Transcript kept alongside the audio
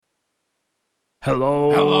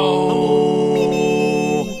Hello.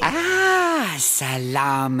 Hello.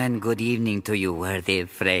 Salam and good evening to you, worthy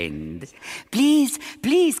friend. Please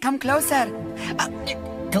come closer.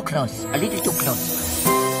 Too close. A little too close.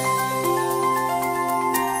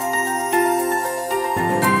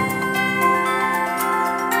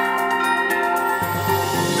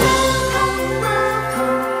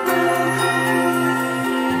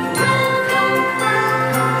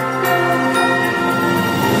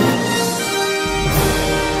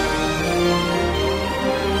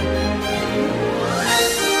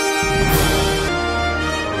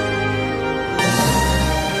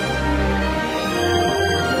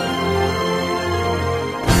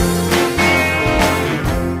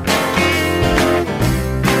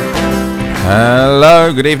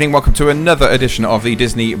 Hello, good evening. Welcome to another edition of the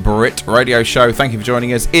Disney Brit Radio Show. Thank you for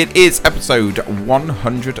joining us. It is episode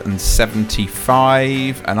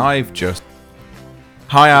 175, and I've just...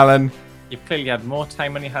 Hi, Alan. You've clearly had more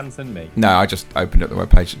time on your hands than me. No, I just opened up the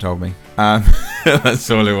webpage that told me.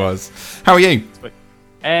 That's all it was. How are you?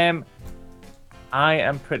 I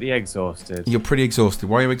am pretty exhausted. You're pretty exhausted.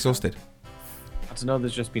 Why are you exhausted? I don't know,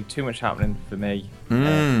 there's just been too much happening for me.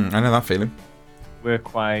 I know that feeling.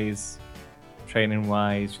 Work-wise,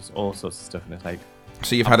 training-wise, just all sorts of stuff. And it's like...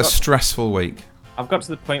 So you've had a stressful week. I've got to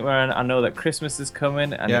the point where I know that Christmas is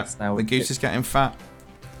coming, and it's now... the goose is getting fat.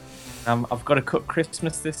 I've got to cook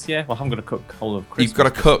Christmas this year. Well, I'm going to cook whole of Christmas. You've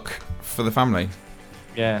got to cook for the family.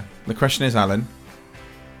 Yeah. The question is, Alan,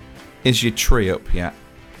 is your tree up yet?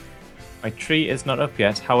 My tree is not up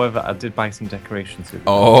yet. However, I did buy some decorations.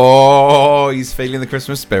 Oh, he's feeling the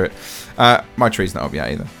Christmas spirit. My tree's not up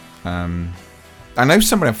yet either. I know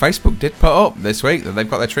somebody on Facebook did put up this week that they've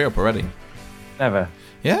got their tree up already. Never.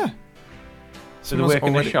 Yeah. So they work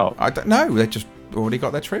in a shop? I don't know. They just already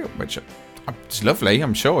got their tree up, which it's lovely,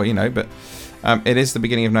 I'm sure, you know, but it is the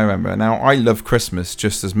beginning of November. Now, I love Christmas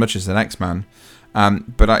just as much as the next man,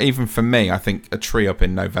 but even for me, I think a tree up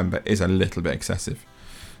in November is a little bit excessive.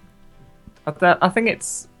 I think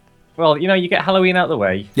it's... Well, you know, you get Halloween out of the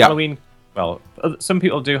way. Yeah. Halloween... Well, some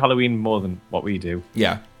people do Halloween more than what we do.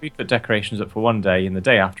 Yeah. We put decorations up for one day, and the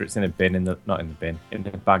day after it's in a bin, in the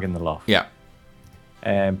bag in the loft. Yeah.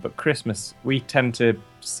 But Christmas, we tend to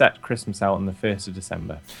set Christmas out on the 1st of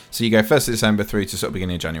December. So you go 1st of December through to sort of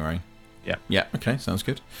beginning of January. Yeah. Yeah, okay, sounds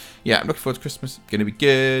good. Yeah, I'm looking forward to Christmas. Going to be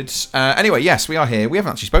good. Anyway, yes, we are here. We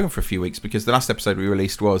haven't actually spoken for a few weeks because the last episode we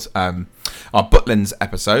released was our Butlins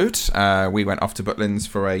episode. We went off to Butlins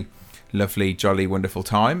for a lovely, jolly, wonderful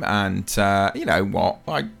time, and you know what?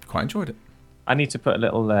 I quite enjoyed it. I need to put a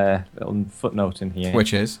little footnote in here.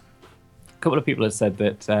 Which is? A couple of people have said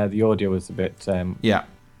that the audio was a bit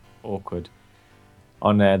awkward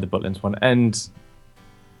on the Butlins one, and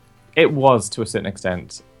it was to a certain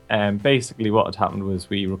extent. Basically, what had happened was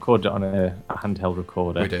we recorded it on a handheld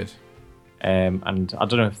recorder. We did. And I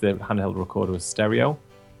don't know if the handheld recorder was stereo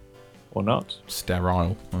or not.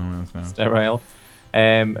 Sterile. Sterile.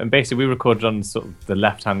 And basically, we recorded on sort of the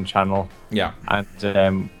left-hand channel. Yeah. And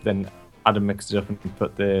then Adam mixed it up and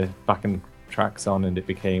put the backing tracks on, and it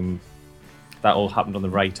became... That all happened on the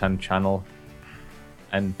right-hand channel.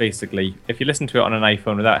 And basically, if you listen to it on an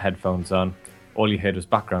iPhone without headphones on, all you heard was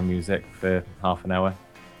background music for half an hour.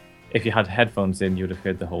 If you had headphones in, you would have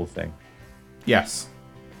heard the whole thing. Yes.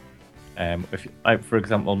 For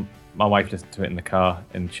example, my wife listened to it in the car,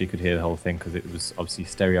 and she could hear the whole thing because it was obviously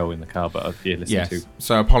stereo in the car. But if you listen to,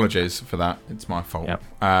 so apologies for that. It's my fault. Yep.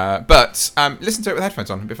 But listen to it with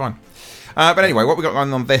headphones on. It'll be fine. But anyway, what we got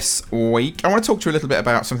going on this week? I want to talk to you a little bit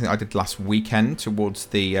about something I did last weekend towards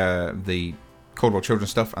the Caldwell Children's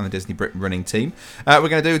stuff and the Disney Brit running team. We're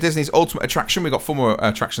going to do Disney's Ultimate Attraction. We've got 4 more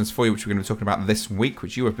attractions for you, which we're going to be talking about this week,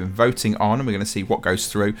 which you have been voting on, and we're going to see what goes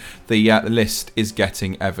through. The list is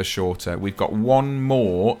getting ever shorter. We've got 1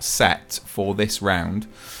 more set for this round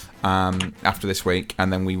after this week,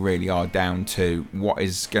 and then we really are down to what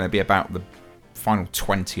is going to be about the final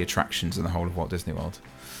 20 attractions in the whole of Walt Disney World.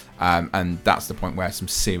 And that's the point where some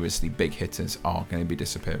seriously big hitters are going to be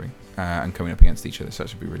disappearing and coming up against each other, so that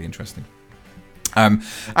should be really interesting. And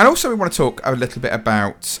also we want to talk a little bit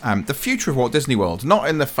about the future of Walt Disney World. Not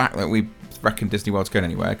in the fact that we reckon Disney World's going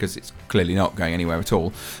anywhere, because it's clearly not going anywhere at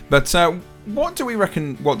all. But what do we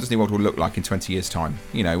reckon Walt Disney World will look like in 20 years' time?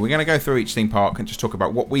 You know, we're going to go through each theme park and just talk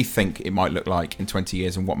about what we think it might look like in 20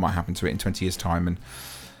 years and what might happen to it in 20 years' time.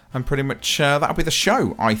 And pretty much that'll be the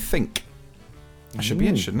show, I think. That should be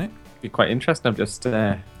it, shouldn't it? Be quite interesting. I've just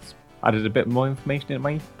added a bit more information in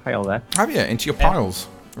my pile there. Have you? Into your piles?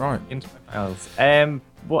 Right. Into my piles.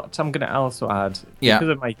 What I'm going to also add, Yeah. because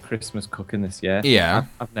of my Christmas cooking this year, Yeah.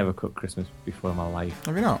 I've never cooked Christmas before in my life.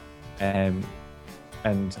 Have you not?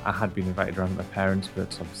 and I had been invited around with my parents,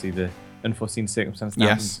 but obviously the unforeseen circumstance that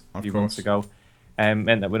Yes, happened a of few course. months ago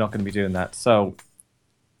meant that we're not going to be doing that. So,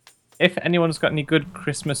 if anyone's got any good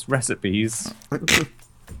Christmas recipes,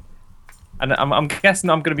 and I'm guessing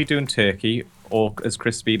I'm going to be doing turkey, or as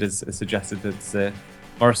Chris Speed has suggested, that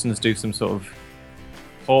Morrison's do some sort of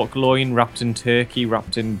pork loin wrapped in turkey,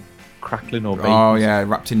 wrapped in crackling or bacon. Oh yeah,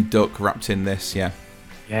 wrapped in duck, wrapped in this. Yeah.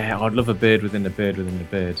 Yeah, I'd love a bird within a bird within a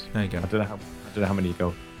bird. There you go. I don't know how many you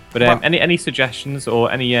go. But Well- any suggestions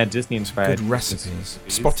or any Disney inspired Good recipes.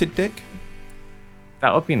 Spotted dick.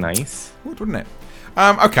 That would be nice. Would, wouldn't it?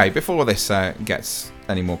 Okay, before this gets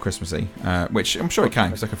any more Christmassy, which I'm sure it can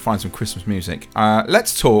because I can find some Christmas music,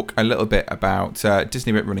 let's talk a little bit about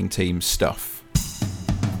Disney Rip Running Team stuff.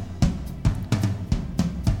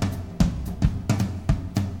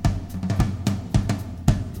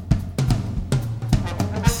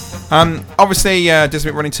 Obviously,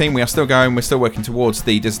 Disney Running Team, we are still going. We're still working towards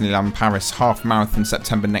the Disneyland Paris half marathon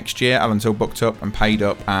September next year. Alan's all booked up and paid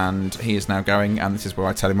up, and he is now going. And this is where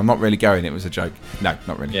I tell him I'm not really going. It was a joke. No,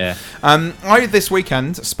 not really. Yeah. I this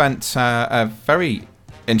weekend spent a very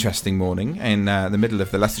interesting morning in the middle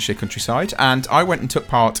of the Leicestershire countryside, and I went and took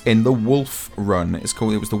part in the Wolf Run. It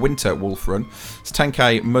was the Winter Wolf Run. It's a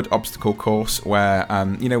 10k mud obstacle course where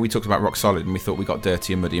we talked about Rock Solid and we thought we got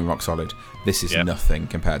dirty and muddy in Rock Solid. This is nothing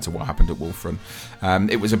compared to what happened at Wolf Run.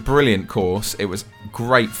 It was a brilliant course. It was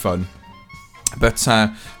great fun, but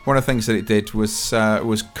one of the things that it did was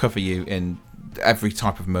cover you in every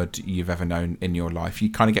type of mud you've ever known in your life. You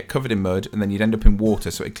kind of get covered in mud, and then you'd end up in water,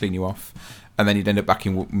 so it'd clean you off, and then you'd end up back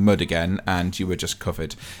in mud again, and you were just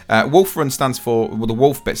covered. Wolf Run stands for, well, the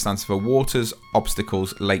Wolf bit stands for Waters,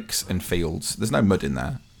 Obstacles, Lakes and Fields. There's no mud in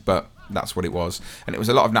there, but that's what it was. And it was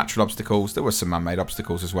a lot of natural obstacles. There were some man-made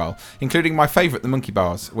obstacles as well, including my favourite, the monkey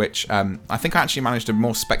bars, which I think I actually managed a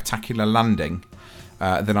more spectacular landing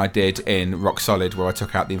than I did in Rock Solid, where I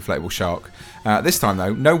took out the inflatable shark. This time,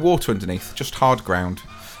 though, no water underneath, just hard ground,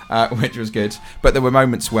 which was good. But there were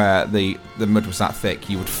moments where the mud was that thick,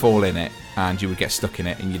 you would fall in it, and you would get stuck in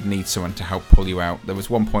it, and you'd need someone to help pull you out. There was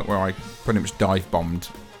one point where I pretty much dive bombed,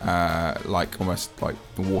 almost like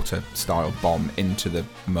a water-style bomb into the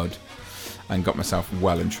mud, and got myself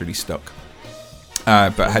well and truly stuck.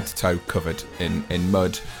 But head to toe covered in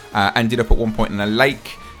mud. Ended up at one point in a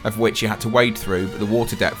lake, of which you had to wade through, but the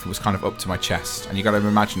water depth was kind of up to my chest. And you got to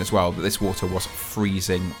imagine as well that this water was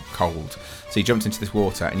freezing cold. So you jumped into this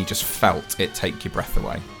water and you just felt it take your breath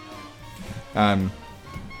away.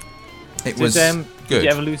 It was good. Did you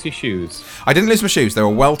ever lose your shoes? I didn't lose my shoes. They were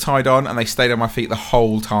well tied on and they stayed on my feet the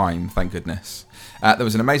whole time, thank goodness. There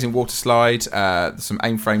was an amazing water slide, some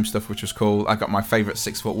aim-frame stuff which was cool. I got my favourite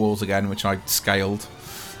 6-foot walls again, which I scaled.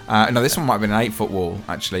 No, this one might have been an 8-foot wall,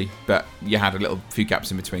 actually, but you had a few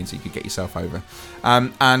gaps in between so you could get yourself over.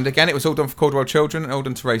 And again, it was all done for Caldwell Children, all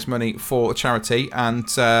done to raise money for a charity. And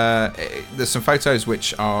there's some photos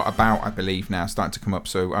which are about, I believe, now starting to come up.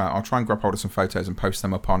 So I'll try and grab hold of some photos and post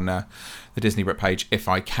them up on the Disney Rip page if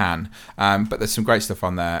I can. But there's some great stuff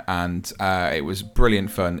on there, and it was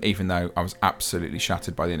brilliant fun, even though I was absolutely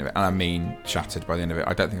shattered by the end of it. And I mean shattered by the end of it.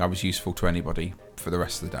 I don't think I was useful to anybody for the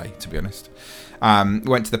rest of the day, to be honest.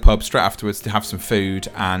 Went to the pub straight afterwards to have some food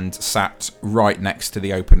and sat right next to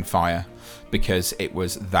the open fire because it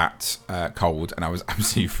was that cold and I was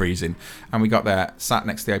absolutely freezing. And we got there, sat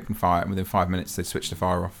next to the open fire, and within 5 minutes they'd switched the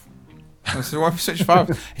fire off. I said, why have you switched the fire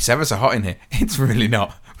off? It's ever so hot in here. It's really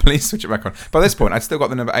not. Please switch it back on. By this point, I'd still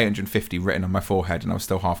got the number 850 written on my forehead and I was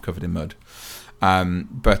still half covered in mud.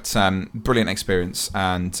 But brilliant experience,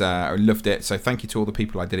 and I loved it. So thank you to all the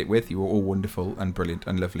people I did it with. You were all wonderful and brilliant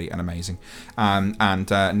and lovely and amazing. And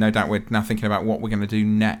no doubt we're now thinking about what we're going to do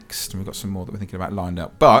next. And we've got some more that we're thinking about lined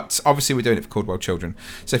up. But obviously we're doing it for Caldwell Children.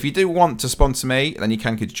 So if you do want to sponsor me, then you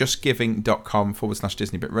can go to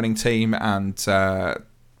justgiving.com/Disney Bit Running Team and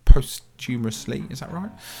posthumously, is that right?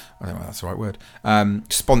 I don't know if that's the right word.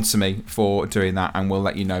 Sponsor me for doing that, and we'll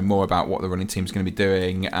let you know more about what the running team's going to be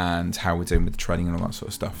doing and how we're doing with the training and all that sort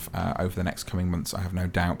of stuff over the next coming months, I have no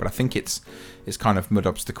doubt. But I think it's kind of mud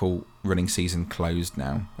obstacle running season closed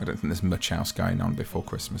now. I don't think there's much else going on before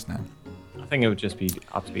Christmas now. I think it would just be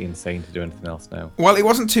absolutely insane to do anything else now. Well, it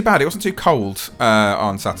wasn't too bad. It wasn't too cold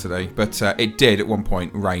on Saturday, but it did at one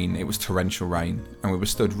point rain. It was torrential rain, and we were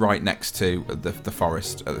stood right next to the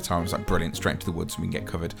forest at the time. It was like brilliant, straight into the woods and we can get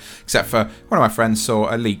covered. Except for one of my friends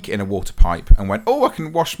saw a leak in a water pipe and went, "Oh, I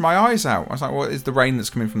can wash my eyes out." I was like, "Well, is the rain that's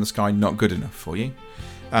coming from the sky not good enough for you?"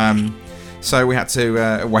 So we had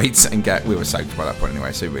to wait and get. We were soaked by that point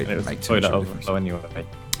anyway, so we didn't make too much of a difference. Anyway.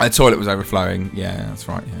 The toilet was overflowing. Yeah, that's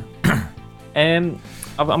right. Yeah. I'm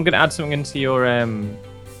going to add something into your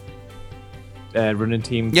running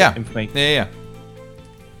team Yeah. information. Yeah.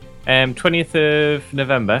 20th of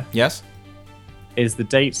November Yes. is the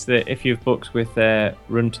date that if you've booked with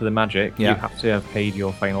Run to the Magic, Yeah. you have to have paid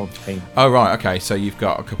your final payment. Oh, right. Okay. So you've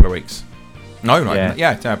got a couple of weeks. No, not Yeah. even.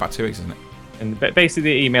 Yeah, it's about 2 weeks, isn't it? And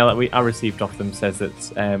basically, the email that I received off them says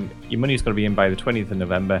that your money's got to be in by the 20th of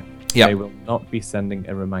November. Yeah. They will not be sending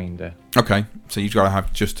a reminder. Okay. So you've got to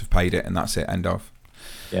have paid it, and that's it. End of.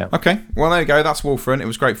 Yeah. Okay, well there you go. That's Warfront. It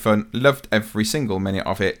was great fun. Loved every single minute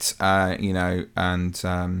of it. And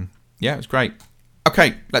yeah, it was great.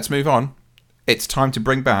 Okay, let's move on. It's time to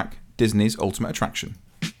bring back Disney's ultimate attraction.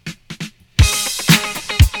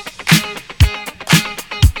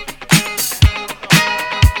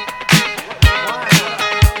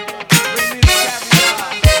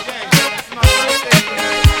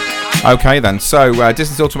 Okay then, so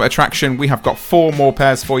Disney's Ultimate Attraction, we have got 4 more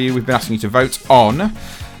pairs for you. We've been asking you to vote on.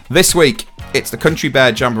 This week, it's the Country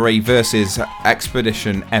Bear Jamboree versus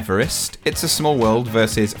Expedition Everest. It's a Small World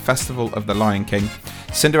versus Festival of the Lion King.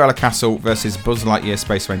 Cinderella Castle versus Buzz Lightyear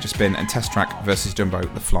Space Ranger Spin. And Test Track versus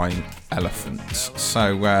Dumbo the Flying Elephant.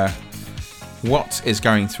 So, what is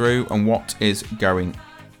going through and what is going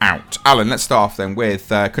out? Alan, let's start off then with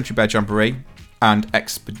Country Bear Jamboree and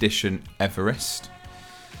Expedition Everest.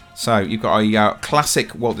 So you've got a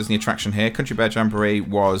classic Walt Disney attraction here. Country Bear Jamboree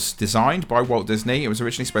was designed by Walt Disney. It was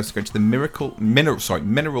originally supposed to go to the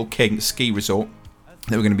Mineral King ski resort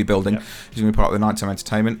they were going to be building. It was going to be part of the nighttime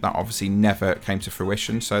entertainment. That obviously never came to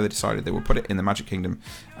fruition, so they decided they would put it in the Magic Kingdom,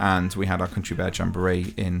 and we had our Country Bear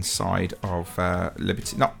Jamboree inside of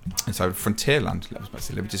inside of Frontierland. I was about to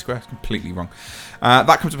say Liberty Square. It's completely wrong.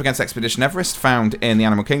 That comes up against Expedition Everest, found in the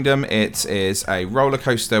Animal Kingdom. It is a roller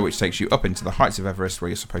coaster which takes you up into the heights of Everest, where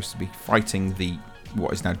you're supposed to be fighting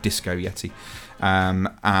what is now Disco Yeti.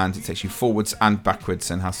 And it takes you forwards and backwards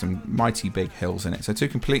and has some mighty big hills in it. So 2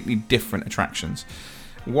 completely different attractions.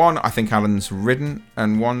 One I think Alan's ridden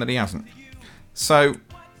and one that he hasn't. So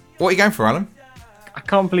what are you going for, Alan? I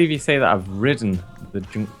can't believe you say that I've ridden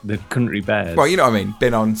the Country Bears. Well, you know what I mean.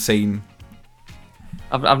 Been on, seen.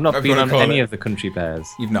 I've not been on any of the Country Bears.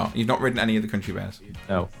 You've not ridden any of the Country Bears?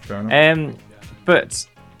 No. Fair enough. But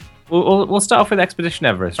we'll start off with Expedition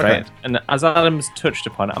Everest, Okay. right? And as Adam's touched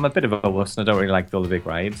upon, I'm a bit of a wuss and I don't really like all the big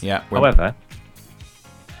rides. Yeah. However,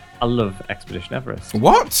 I love Expedition Everest.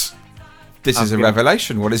 What? This is a been-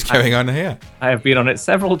 revelation. What is going on here? I have been on it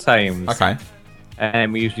several times. Okay.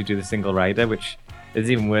 And we usually do the single rider, which is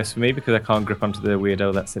even worse for me because I can't grip onto the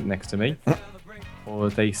weirdo that's sitting next to me. Or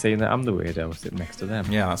they saying that I'm the weirdo sitting next to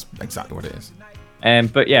them. Yeah, that's exactly what it is.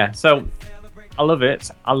 But yeah, so I love it.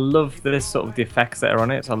 I love the sort of the effects that are on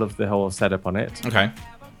it. I love the whole setup on it. Okay.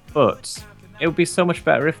 But it would be so much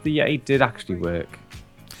better if the Yeti did actually work.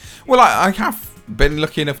 Well, I have been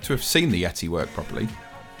lucky enough to have seen the Yeti work properly.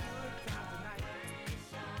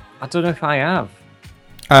 I don't know if I have.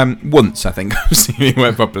 Once, I think, I've seen it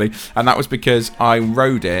work properly. And that was because I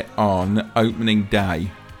rode it on opening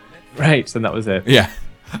day. Right, and that was it. Yeah.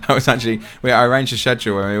 I was actually... I arranged a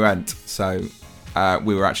schedule when we went. So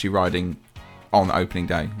we were actually riding on opening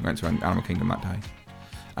day. We went to Animal Kingdom that day.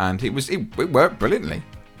 And it worked brilliantly.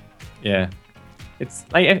 Yeah. It's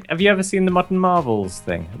like, have you ever seen the Modern Marvels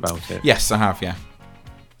thing about it? Yes, I have, yeah.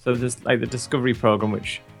 So there's like the Discovery program,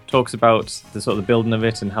 which talks about the sort of the building of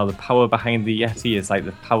it and how the power behind the Yeti is like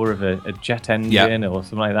the power of a jet engine or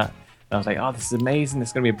something like that. And I was like, oh, this is amazing. This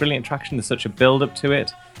is going to be a brilliant attraction. There's such a build up to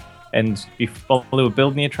it. And before they were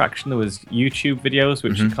building the attraction, there was YouTube videos,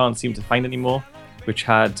 which you can't seem to find anymore, which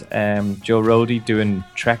had Joe Rohde doing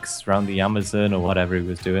treks around the Amazon or whatever he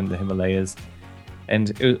was doing, the Himalayas. And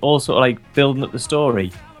it was all sort of like building up the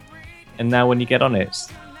story. And now when you get on it,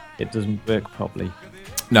 it doesn't work properly.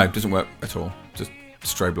 No, it doesn't work at all. Just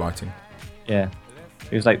strobe lighting. Yeah.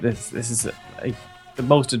 It was like, this is the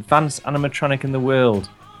most advanced animatronic in the world.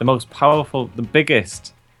 The most powerful, the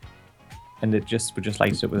biggest. And it would just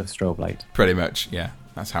light it up with a strobe light. Pretty much, yeah.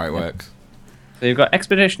 That's how it works. So you've got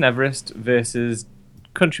Expedition Everest versus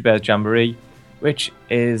Country Bear Jamboree, which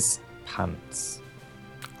is pants.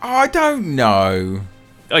 I don't know.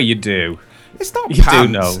 Oh, you do. It's not You do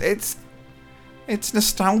pants. know. It's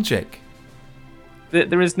nostalgic.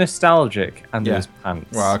 There is nostalgic and Yeah. there's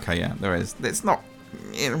pants. Well, okay, yeah, there is. It's not...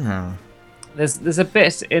 There's a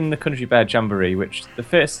bit in the Country Bear Jamboree, which not the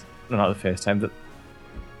first time, the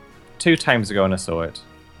 2 times ago when I saw it,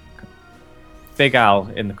 Big Al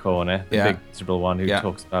in the corner, the big visible one who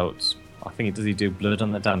talks about, I think he do blood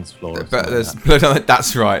on the dance floor. Or But there's like blood on the...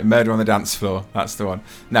 That's right, murder on the dance floor. That's the one.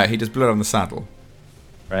 No, he does blood on the saddle.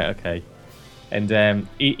 Right, okay. And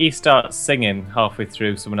he starts singing halfway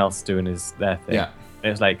through someone else doing their thing. Yeah. It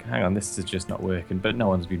was like, hang on, this is just not working. But no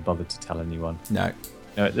one's been bothered to tell anyone. No.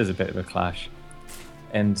 No, there's a bit of a clash,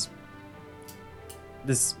 and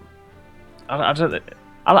there's I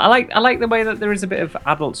like the way that there is a bit of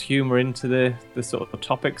adult humour into the sort of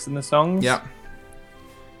topics in the songs. Yeah.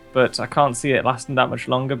 But I can't see it lasting that much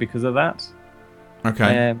longer because of that.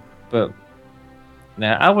 Okay. But no,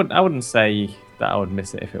 I wouldn't say that I would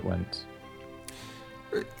miss it if it went.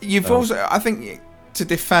 You've also, I think, to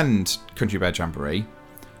defend Country Bear Jamboree,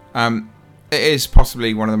 it is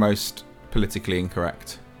possibly one of the most politically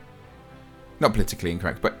incorrect, not politically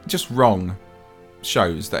incorrect, but just wrong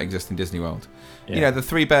shows that exist in Disney World. Yeah. You know, the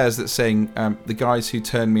three bears that sing "The Guys Who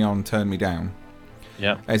Turn Me On, Turn Me Down."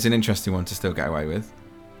 Yeah, it's an interesting one to still get away with.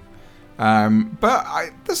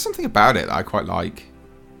 But there's something about it that I quite like.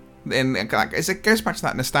 And it goes back to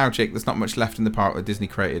that nostalgic. There's not much left in the park that Disney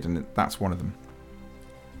created, and that's one of them.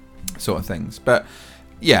 Sort of things. But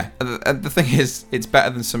yeah, the thing is, it's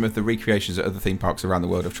better than some of the recreations that other theme parks around the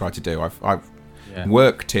world have tried to do. I've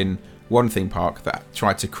worked in one theme park that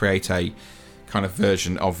tried to create a kind of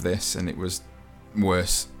version of this, and it was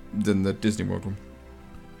worse than the Disney World one.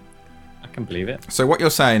 I can believe it. So what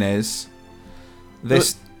you're saying is,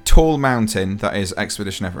 this tall mountain that is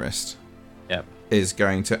Expedition Everest is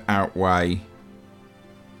going to outweigh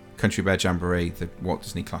Country Bear Jamboree, the Walt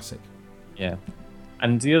Disney Classic. Yeah.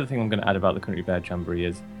 And the other thing I'm going to add about the Country Bear Jamboree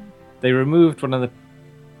is they removed one of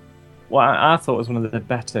what I thought was one of the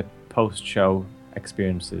better post-show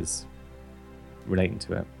experiences relating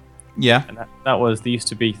to it. Yeah. And that was, there used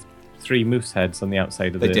to be 3 moose heads on the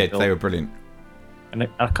outside of the They did. hill. They were brilliant. And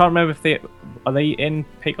I can't remember if are they in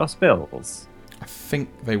Pecos Bills? I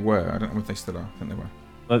think they were. I don't know if they still are. I think they were.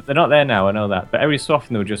 Well, they're not there now, I know that. But every so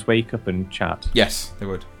often they would just wake up and chat. Yes, they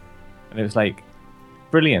would. And it was like,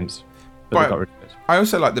 brilliant. But they got rid of it. I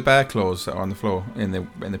also like the bear claws that are on the floor in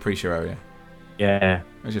the pre-show area. Yeah.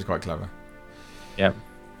 Which is quite clever. Yeah.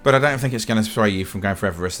 But I don't think it's going to sway you from going for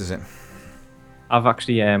Everest, is it? I've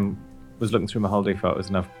actually was looking through my holiday photos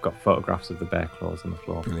and I've got photographs of the bear claws on the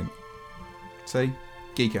floor. Brilliant. See?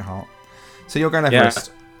 Geek at heart. So you're going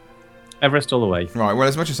Everest? Yeah. Everest all the way. Right, well,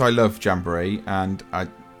 as much as I love Jamboree, and I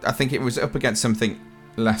think it was up against something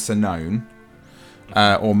lesser known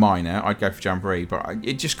or minor, I'd go for Jamboree, but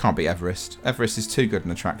it just can't beat Everest. Everest is too good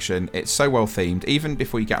an attraction. It's so well themed. Even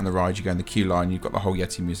before you get on the ride, you go in the queue line, you've got the whole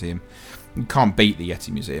Yeti Museum. You can't beat the Yeti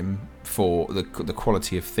Museum for the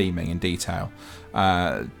quality of theming and detail.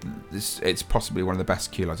 It's possibly one of the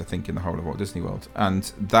best queue lines, I think, in the whole of Walt Disney World. And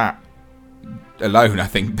that alone, I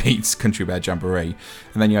think, beats Country Bear Jamboree.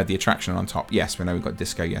 And then you had the attraction on top. Yes, we know we've got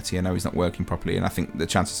Disco Yeti. I know he's not working properly, and I think the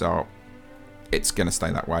chances are it's going to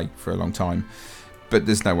stay that way for a long time. But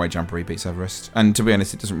there's no way Jamboree beats Everest. And to be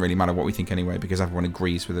honest, it doesn't really matter what we think anyway, because everyone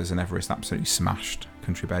agrees with us, and Everest absolutely smashed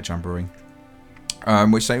Country Bear Jamboree.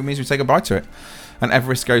 Which means we say goodbye to it. And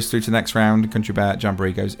Everest goes through to the next round. Country Bear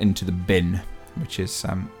Jamboree goes into the bin, which is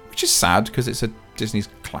sad because it's a Disney's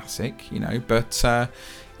classic, you know. But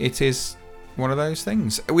it is one of those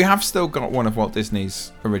things. We have still got one of Walt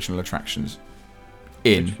Disney's original attractions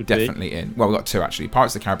definitely in. Well, we've got 2 actually.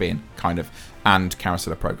 Pirates of the Caribbean, kind of, and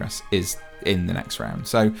Carousel of Progress is in the next round.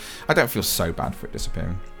 So I don't feel so bad for it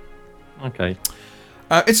disappearing. Okay.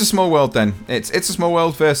 It's a Small World then. It's a Small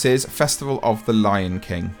World versus Festival of the Lion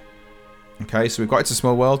King. Okay, so we've got It's a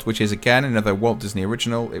Small World, which is again another Walt Disney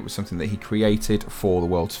original. It was something that he created for the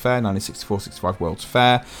World's Fair, 1964-65 World's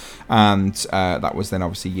Fair, and that was then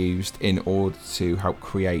obviously used in order to help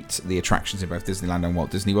create the attractions in both Disneyland and Walt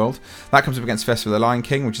Disney World. That comes up against Festival of the Lion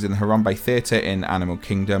King, which is in the Harambe Theatre in Animal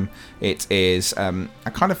Kingdom. It is a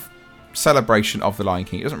kind of celebration of the Lion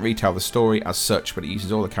King. It doesn't retell the story as such, but it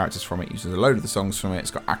uses all the characters from it. It uses a load of the songs from it.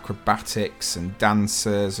 It's got acrobatics and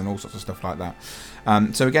dancers and all sorts of stuff like that.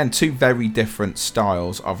 So again, 2 very different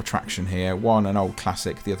styles of attraction here. One an old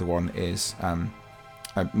classic, the other one is a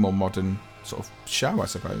more modern sort of show, I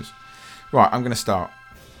suppose. Right, I'm going to start.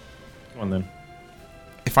 Come on then.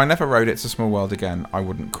 If I never rode It's a Small World again, I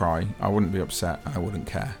wouldn't cry, I wouldn't be upset, and I wouldn't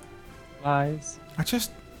care. Lies.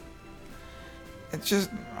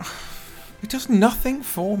 It does nothing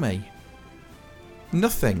for me.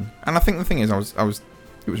 Nothing. And I think the thing is, it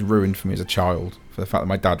was ruined for me as a child for the fact that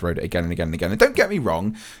my dad rode it again and again and again. And don't get me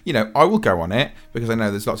wrong, you know, I will go on it because I know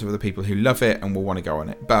there's lots of other people who love it and will want to go on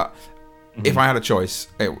it. But if I had a choice,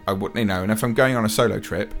 I wouldn't, you know. And if I'm going on a solo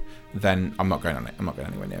trip, then I'm not going on it. I'm not going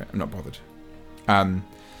anywhere near it. I'm not bothered.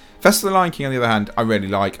 Festival of the Lion King, on the other hand, I really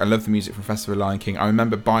like. I love the music from Festival of the Lion King. I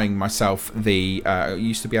remember buying myself I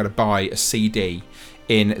used to be able to buy a CD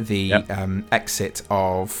in the exit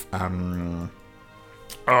of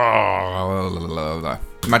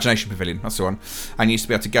Imagination Pavilion, that's the one. And you used to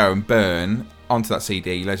be able to go and burn onto that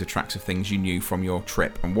CD loads of tracks of things you knew from your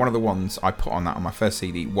trip, and one of the ones I put on my first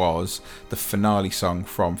CD was the finale song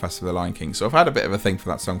from Festival of the Lion King. So I've had a bit of a thing for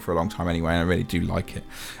that song for a long time anyway, and I really do like it.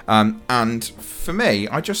 And for me,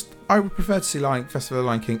 I would prefer to see Festival of the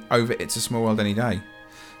Lion King over It's a Small World any day.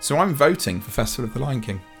 So I'm voting for Festival of the Lion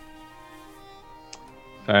King.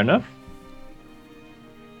 Fair enough.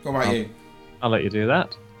 What about you? I'll let you do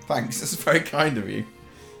that. Thanks, that's very kind of you.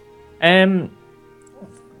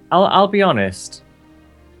 I'll be honest.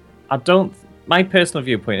 My personal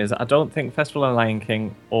viewpoint is I don't think Festival of the Lion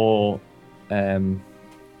King or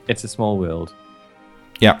It's a Small World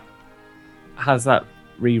has that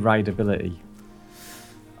re-rideability.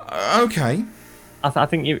 Okay. I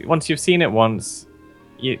think once you've seen it once,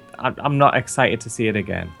 I'm not excited to see it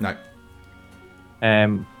again. No.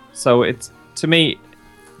 So it's, to me,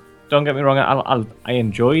 don't get me wrong, I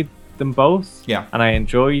enjoy them both. Yeah. And I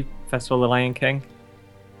enjoy Festival of the Lion King.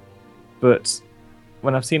 But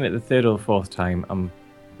when I've seen it the third or the fourth time,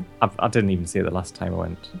 I didn't even see it the last time I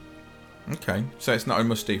went. Okay, so it's not a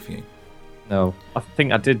must-do for you? No. I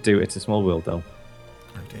think I did do It's a Small World, though.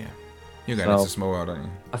 Oh dear. You're going It's a Small World, aren't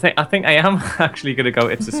you? I think I am actually going to go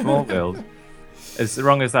It's a Small World. As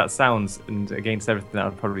wrong as that sounds, and against everything that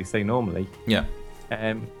I'd probably say normally. Yeah.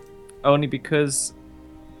 Only because,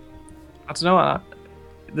 I don't know,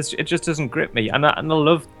 it just doesn't grip me. And I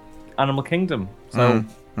love Animal Kingdom. So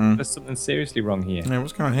there's something seriously wrong here. Yeah,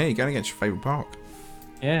 what's going on here? You're going against your favourite park.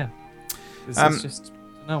 Yeah. This is just,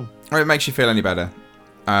 no. If it makes you feel any better,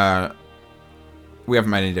 we haven't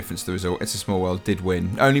made any difference to the result. It's a Small World did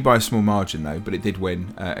win. Only by a small margin, though, but it did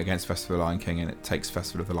win against Festival of the Lion King, and it takes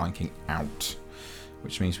Festival of the Lion King out,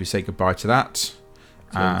 which means we say goodbye to that.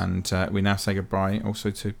 And we now say goodbye also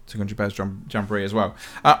to Country Bears Jamboree as well.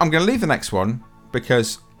 I'm going to leave the next one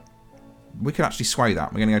because we can actually sway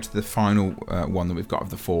that. We're going to go to the final one that we've got of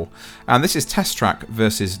the four. And this is Test Track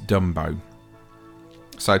versus Dumbo.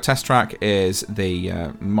 So Test Track is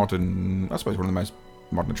the modern, I suppose one of the most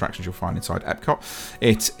modern attractions you'll find inside Epcot.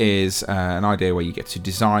 It is an idea where you get to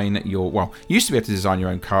design your, well, you used to be able to design your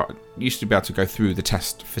own car, used to be able to go through the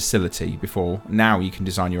test facility before. Now you can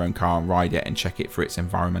design your own car and ride it and check it for its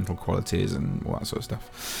environmental qualities and all that sort of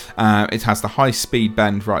stuff. It has the high speed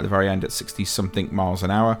bend right at the very end at 60 something miles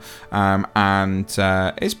an hour, and it's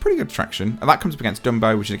a pretty good attraction. And that comes up against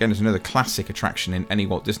Dumbo, which again is another classic attraction in any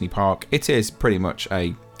Walt Disney park. It is pretty much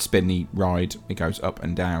a spinny ride. It goes up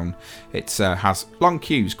and down. It has long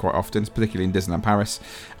queues quite often, particularly in Disneyland Paris,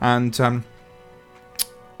 and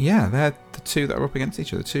yeah, they're the two that are up against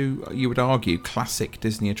each other. Two, you would argue, classic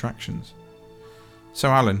Disney attractions. So,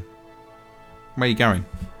 Alan, where are you going?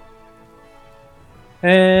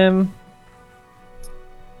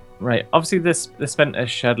 Right. Obviously, they spent a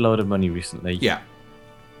shed load of money recently. Yeah.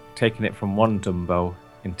 Taking it from one Dumbo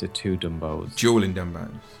into two Dumbos. Dueling Dumbos.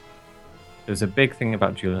 There's a big thing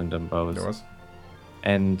about dueling Dumbos. There was.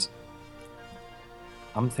 And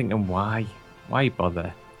I'm thinking, why? Why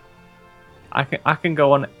bother? I can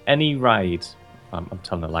go on any ride. I'm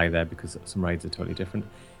telling a lie there because some rides are totally different.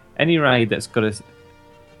 Any ride that's got a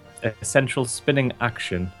central spinning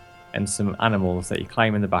action and some animals that you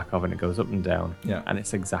climb in the back of and it goes up and down. Yeah. And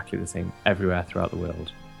it's exactly the same everywhere throughout the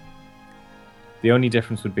world. The only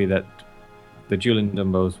difference would be that the dueling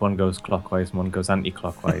Dumbos, one goes clockwise and one goes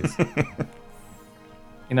anti-clockwise.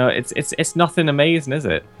 You know, it's nothing amazing, is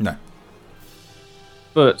it? No.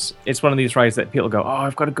 But it's one of these rides that people go, oh,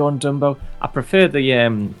 I've got to go on Dumbo. I prefer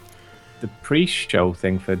the pre-show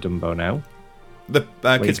thing for Dumbo now. The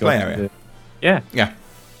kids' play area? Yeah. Yeah.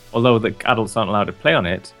 Although the adults aren't allowed to play on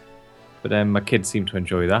it. But my kids seem to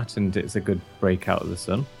enjoy that, and it's a good break out of the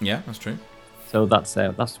sun. Yeah, that's true. So that's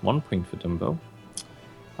 1 point for Dumbo.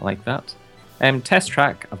 I like that. Test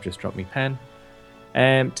Track, I've just dropped my pen.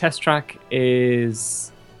 Test Track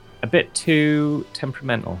is a bit too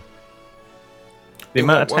temperamental. The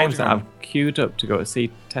amount of times that I've queued up to go to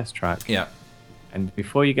see Test Track, yeah, and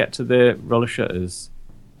before you get to the roller shutters,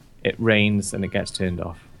 it rains and it gets turned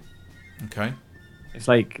off. Okay. It's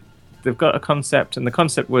like they've got a concept, and the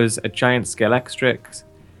concept was a giant scale Xtrix,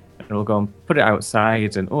 and we'll go and put it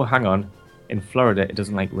outside, and oh, hang on, in Florida it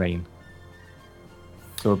doesn't like rain,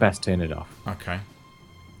 so we'll best turn it off. Okay.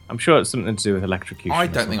 I'm sure it's something to do with electrocution. I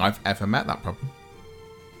don't think I've ever met that problem.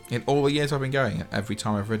 In all the years I've been going, every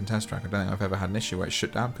time I've ridden Test Track, I don't think I've ever had an issue where it's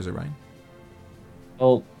shut down because of rain.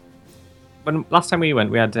 Well, when last time we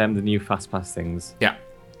went, we had the new FastPass things. Yeah.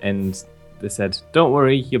 And they said, don't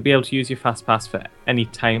worry, you'll be able to use your FastPass for any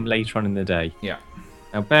time later on in the day. Yeah.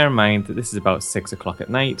 Now, bear in mind that this is about 6 o'clock at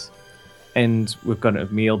night, and we've got a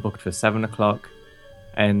meal booked for 7 o'clock,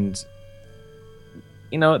 and,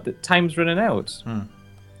 you know, the time's running out.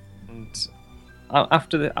 And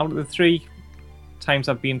out of the 3 times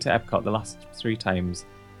I've been to Epcot, the last 3 times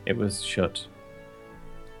it was shut.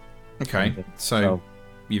 Okay, so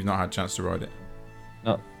you've not had a chance to ride it.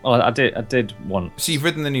 No, I did once. So you've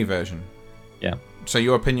ridden the new version. Yeah. So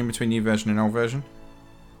your opinion between new version and old version?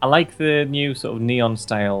 I like the new sort of neon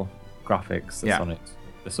style graphics that's Yeah. on it.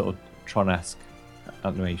 The sort of Tron-esque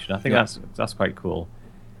animation. I think that's quite cool.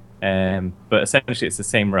 But essentially, it's the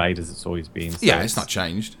same ride as it's always been. So Yeah, it's not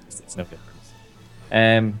changed. It's no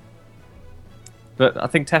difference. But I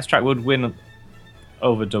think Test Track would win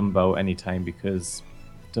over Dumbo anytime because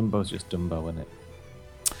Dumbo's just Dumbo, isn't it?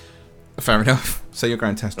 Fair enough. So you're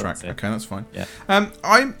going Test Track. That's it. Okay, that's fine. Yeah.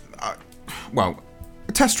 Well,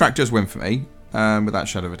 Test Track does win for me, without a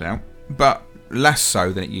shadow of a doubt, but less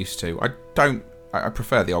so than it used to. I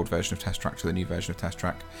prefer the old version of Test Track to the new version of Test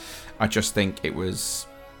Track. I just think it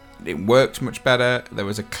worked much better. There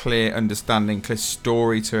was a clear understanding, clear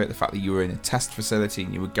story to it. The fact that you were in a test facility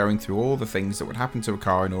and you were going through all the things that would happen to a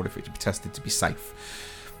car in order for it to be tested to be safe.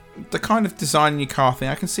 The kind of designing your car thing,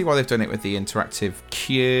 I can see why they've done it with the interactive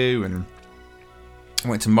queue and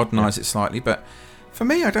wanted to modernise it slightly, but for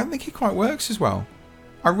me, I don't think it quite works as well.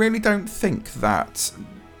 I really don't think that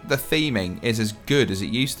the theming is as good as it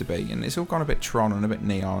used to be, and it's all gone a bit Tron and a bit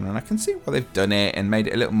neon, and I can see why they've done it and made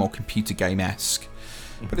it a little more computer game-esque.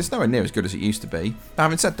 But it's nowhere near as good as it used to be. Now,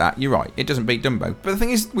 having said that, you're right, it doesn't beat Dumbo. But the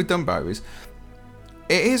thing is with Dumbo is,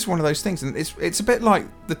 it is one of those things, and it's a bit like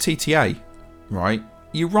the TTA, right?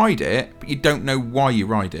 You ride it, but you don't know why you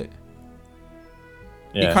ride it.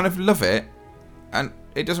 Yeah. You kind of love it, and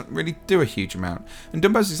it doesn't really do a huge amount. And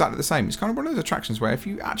Dumbo's exactly the same. It's kind of one of those attractions where if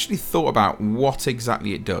you actually thought about what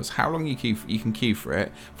exactly it does, how long you can queue for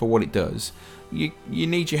it, for what it does, you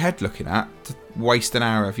need your head looking at to waste an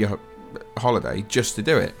hour of your holiday just to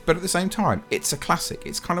do it. But at the same time, it's a classic.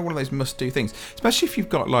 It's kind of one of those must-do things, especially if you've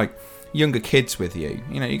got like younger kids with you.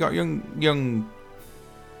 You know, you got young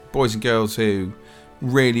boys and girls who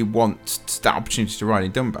really want that opportunity to ride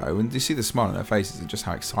in Dumbo, and you see the smile on their faces and just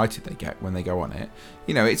how excited they get when they go on it.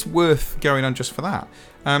 You know, it's worth going on just for that.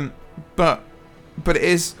 But it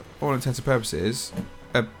is, all intents and purposes,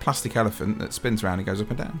 a plastic elephant that spins around and goes up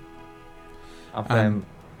and down.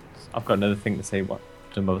 I've got another thing to say about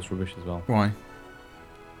Dumbo's rubbish as well. Why?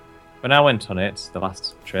 When I went on it, the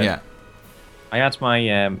last trip, Yeah. I had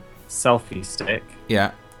my selfie stick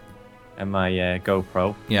Yeah. and my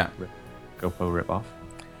GoPro Yeah. rip-off.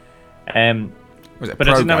 Was it But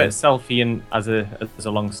I didn't have Pro it selfie in as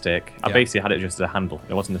a long stick. I Yeah. basically had it just as a handle.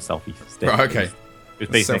 It wasn't a selfie stick. Right, okay. It was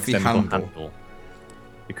basically Selfie an extendable handle. handle.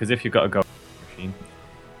 Because if you've got a GoPro machine,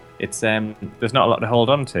 it's there's not a lot to hold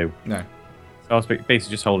on to. No. So I was basically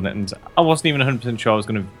just holding it, and I wasn't even 100% sure I was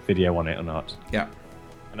going to video on it or not. Yeah.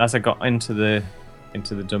 And as I got into the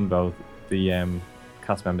Dumbo, the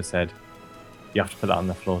cast member said, "You have to put that on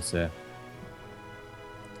the floor, sir."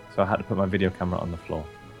 So I had to put my video camera on the floor.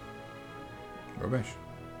 Rubbish.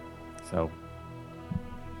 So,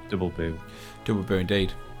 double boo. Double boo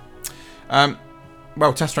indeed.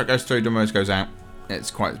 Well, Test Track goes through, Dumbo's goes out.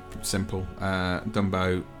 It's quite simple.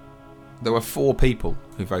 Dumbo. There were 4 people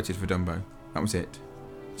who voted for Dumbo. That was it.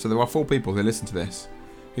 So there are 4 people who listen to this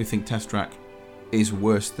who think Test Track is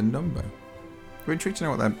worse than Dumbo. We're intrigued to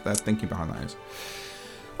know what their thinking behind that is.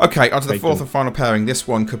 Okay, on to the fourth and final pairing. This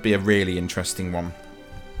one could be a really interesting one.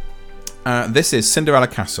 This is Cinderella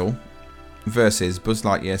Castle versus Buzz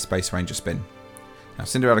Lightyear Space Ranger Spin. Now,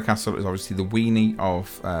 Cinderella Castle is obviously the weenie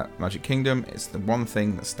of Magic Kingdom. It's the one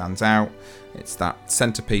thing that stands out. It's that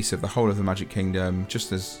centerpiece of the whole of the Magic Kingdom.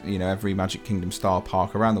 Just as, you know, every Magic Kingdom style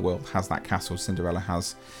park around the world has that castle, Cinderella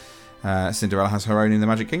has her own in the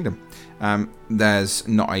Magic Kingdom. There's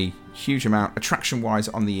not a huge amount attraction-wise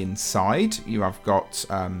on the inside. You have got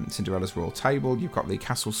Cinderella's Royal Table. You've got the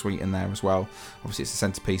Castle Suite in there as well. Obviously, it's the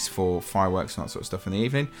centerpiece for fireworks and that sort of stuff in the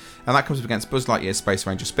evening. And that comes up against Buzz Lightyear's Space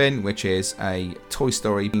Ranger Spin, which is a Toy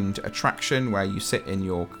Story-themed attraction where you sit in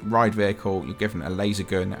your ride vehicle, you're given a laser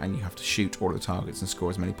gun, and you have to shoot all of the targets and score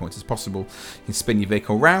as many points as possible. You can spin your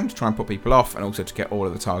vehicle around to try and put people off, and also to get all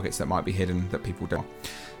of the targets that might be hidden that people don't.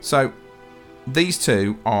 So, these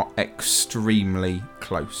two are extremely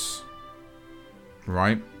close,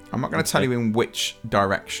 right? I'm not going to tell you in which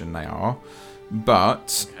direction they are,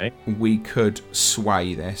 but we could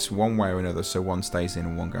sway this one way or another, so one stays in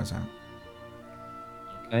and one goes out.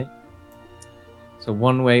 Okay. So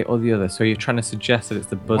one way or the other. So you're trying to suggest that it's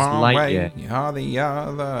the Buzz Lightyear. One way or the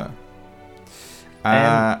other.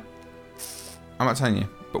 I'm not telling you,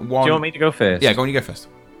 but one. Do you want me to go first? Yeah, go on. You go first.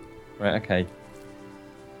 Right. Okay.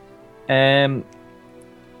 I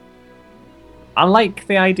like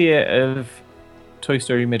the idea of Toy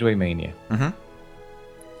Story Midway Mania. Mm-hmm.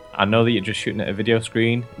 I know that you're just shooting at a video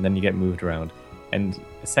screen and then you get moved around. And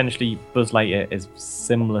essentially, Buzz Lightyear is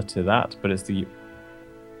similar to that, but it's the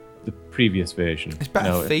previous version. It's better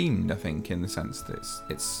themed, I think, in the sense that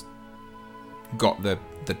it's got the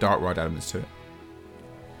dark ride elements to it.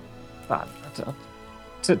 But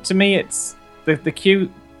to me, it's the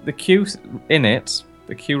queue in it,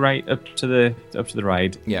 the queue right up to the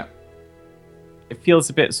ride. Yeah. It feels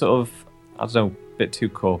a bit sort of, I don't know, a bit too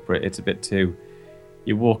corporate. It's a bit too,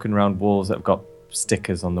 you're walking around walls that have got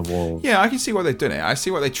stickers on the walls. Yeah, I can see why they've done it. I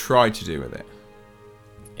see what they tried to do with it.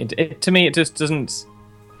 It to me, it just doesn't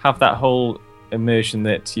have that whole immersion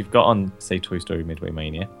that you've got on, say, Toy Story Midway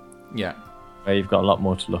Mania. Yeah. Where you've got a lot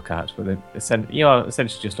more to look at. But you are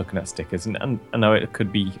essentially just looking at stickers. And I know it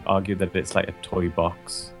could be argued that it's like a toy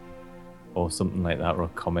box or something like that, or a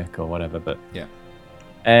comic or whatever. But yeah.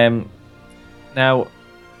 Now,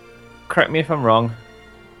 correct me if I'm wrong,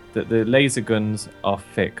 that the laser guns are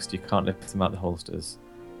fixed. You can't lift them out the holsters.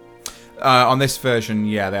 On this version,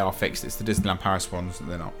 yeah, they are fixed. It's the Disneyland Paris ones that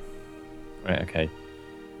they're not. Right, okay.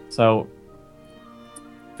 So,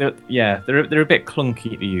 they're a bit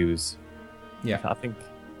clunky to use. Yeah. I think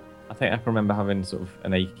I can remember having sort of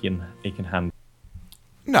an aching hand.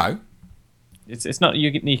 No. It's not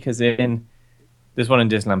unique as in there's one in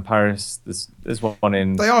Disneyland Paris. There's one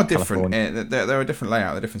in. They are different. California. They're a different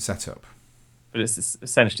layout. They're a different setup. But it's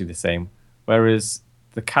essentially the same. Whereas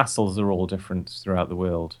the castles are all different throughout the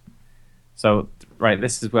world. So, right,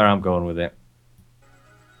 this is where I'm going with it.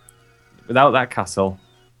 Without that castle,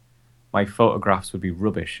 my photographs would be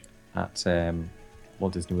rubbish at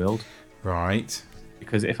Walt Disney World. Right.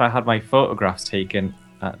 Because if I had my photographs taken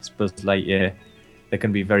at Buzz Lightyear, they're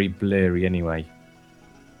going to be very blurry anyway,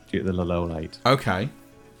 due to the low light. Okay.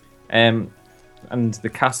 And the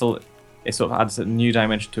castle, it sort of adds a new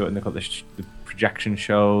dimension to it, and they've got the projection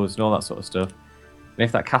shows and all that sort of stuff. And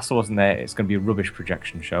if that castle wasn't there, it's going to be a rubbish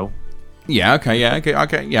projection show. Yeah. Okay. Yeah.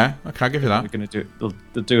 Okay. Yeah. Okay. I'll give you that. We're going to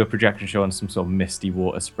they'll do a projection show on some sort of misty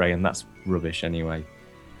water spray, and that's rubbish anyway.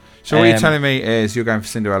 So what you're telling me is you're going for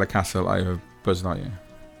Cinderella Castle over Buzz Lightyear?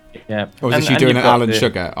 Yeah. Or is she doing an Alan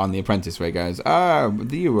Sugar on The Apprentice where he goes, "Oh,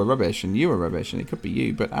 you were rubbish and you were rubbish, and it could be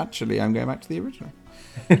you, but actually I'm going back to the original."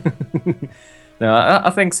 No,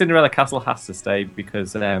 I think Cinderella Castle has to stay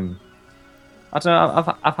because I don't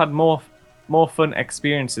know. I've had more fun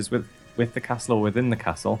experiences with the castle or within the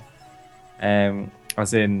castle.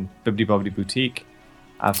 As in Bibbidi Bobbidi Boutique.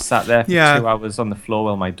 I've sat there for 2 hours on the floor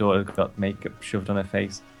while my daughter got makeup shoved on her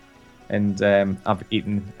face. And I've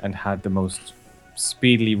eaten and had the most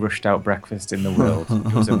speedily rushed out breakfast in the world.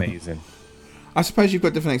 It was amazing. I suppose you've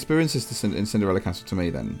got different experiences in Cinderella Castle to me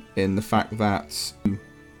then, in the fact that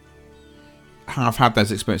I've had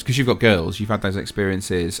those experiences, because you've got girls, you've had those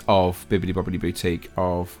experiences of Bibbidi Bobbidi Boutique,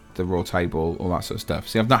 of the Royal Table, all that sort of stuff.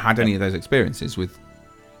 See, I've not had any of those experiences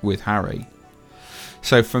with Harry.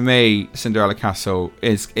 So for me, Cinderella Castle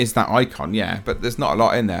is that icon, yeah, but there's not a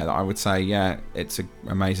lot in there that I would say, yeah, it's an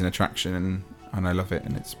amazing attraction and I love it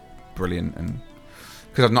and it's brilliant, and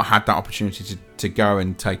because I've not had that opportunity to go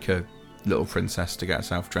and take a little princess to get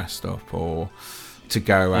herself dressed up, or to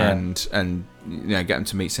go and get them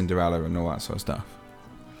to meet Cinderella and all that sort of stuff.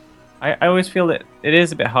 I always feel that it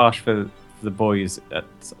is a bit harsh for the boys,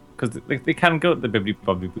 because they can go to the Bibbidi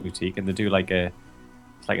Bobbidi Boutique and they do like a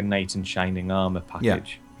knight in shining armor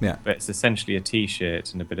package. Yeah. But it's essentially a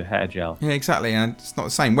t-shirt and a bit of hair gel. Yeah, exactly, and it's not the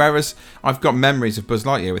same. Whereas I've got memories of Buzz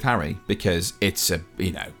Lightyear with Harry because it's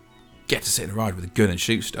get to sit in a ride with a gun and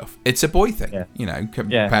shoot stuff. It's a boy thing,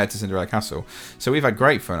 compared to Cinderella Castle. So we've had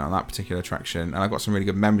great fun on that particular attraction, and I've got some really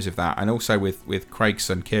good memories of that. And also with Craig's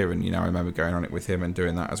son Kieran, I remember going on it with him and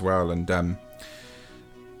doing that as well, and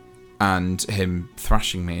him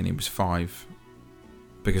thrashing me, and he was 5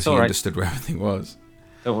 because he understood where everything was.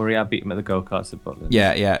 Don't worry, I beat him at the go-karts at Butland.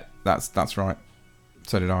 Yeah, that's right.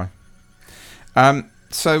 So did I.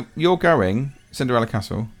 So you're going Cinderella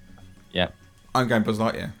Castle. Yeah. I'm going Buzz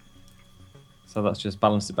Lightyear. So that's just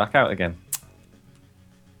balanced it back out again.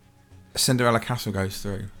 Cinderella Castle goes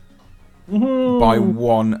through by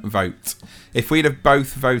 1 vote. If we'd have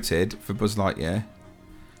both voted for Buzz Lightyear,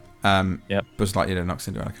 Buzz Lightyear would knock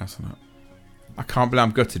Cinderella Castle out. I can't believe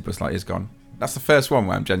I'm gutted Buzz Lightyear's gone. That's the first one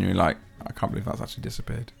where I'm genuinely like, I can't believe that's actually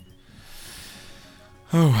disappeared.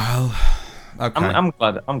 Oh well. Okay. I'm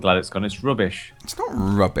glad it's gone. It's rubbish. It's not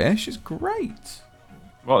rubbish. It's great.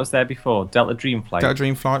 What was there before? Delta Dream Flight. Delta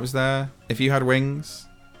Dream Flight was there. If You Had Wings.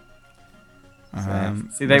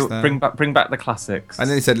 See, they bring back the classics. I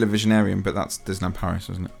nearly said Le Visionarium, but that's Disneyland Paris,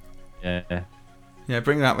 wasn't it? Yeah. Yeah,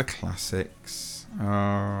 bring out the classics. Oh,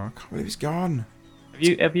 I can't believe it's gone. Have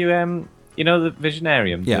you the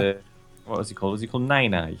Visionarium? Yeah. What was he called? Was he called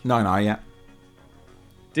Nine Eye? No, yeah.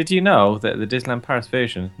 Did you know that the Disneyland Paris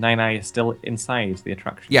version, Nine Eye is still inside the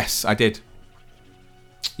attraction? Yes, I did.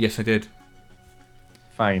 Yes, I did.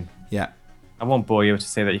 Fine. Yeah. I won't bore you to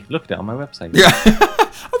say that you can look at it on my website. Yeah.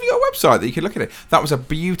 Have you got a website that you can look at it? That was a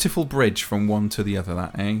beautiful bridge from one to the other,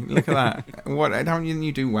 that, eh? Look at that. What? Don't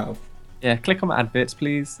you do well? Yeah, click on my adverts,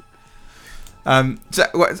 please. So,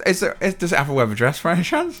 does it have a web address by any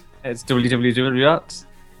chance? It's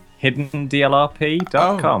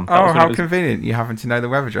www.hiddendlrp.com. Oh, how convenient. You happen to know the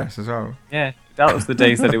web address as well. Yeah, that was the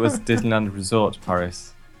days that it was Disneyland Resort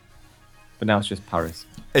Paris. But now it's just Paris.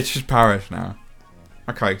 It's just Paris now.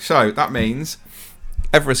 Okay, so that means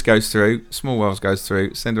Everest goes through, Small Worlds goes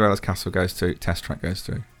through, Cinderella's Castle goes through, Test Track goes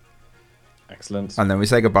through. Excellent. And then we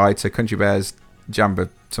say goodbye to Country Bears, Jamba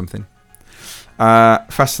something.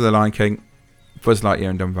 Fast of the Lion King, Buzz Lightyear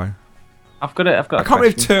and Dumbo. I've got a I can't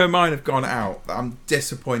believe question. two of mine have gone out. I'm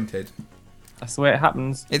disappointed. That's the way it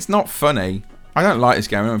happens. It's not funny. I don't like this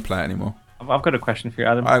game. I don't want to play it anymore. I've got a question for you,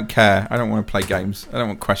 Adam. I don't care. I don't want to play games. I don't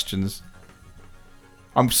want questions.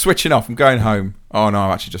 I'm switching off. I'm going home. Oh no,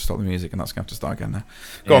 I've actually just stopped the music and that's going to have to start again now.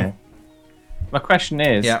 Go on. My question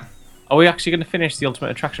is, Yeah. are we actually going to finish the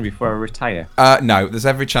Ultimate Attraction before I retire? No, there's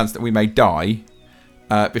every chance that we may die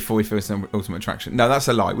before we finish the Ultimate Attraction. No, that's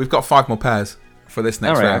a lie. We've got 5 more pairs for this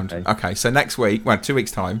next round. Okay, so next week, 2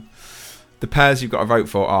 weeks' time, the pairs you've got to vote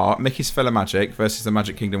for are Mickey's PhilaMagic versus the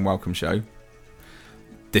Magic Kingdom Welcome Show.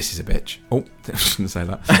 This is a bitch. Oh, I shouldn't say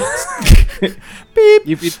that. Beep.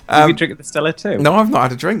 You've been drinking the Stella too? No, I've not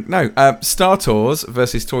had a drink. No. Star Tours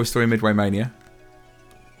versus Toy Story Midway Mania.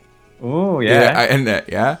 Oh, yeah. Isn't it?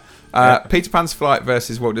 Yeah. Peter Pan's Flight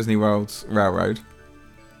versus Walt Disney World's Railroad.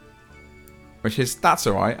 That's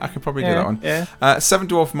alright. I could probably do that one. Yeah. Seven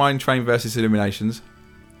Dwarf Mine Train versus Illuminations.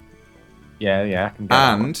 Yeah, I can get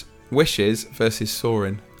that one. And Wishes versus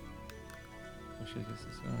Soarin'.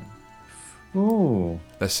 Ooh.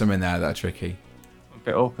 There's some in there that are tricky. A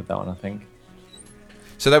bit awkward, that one, I think.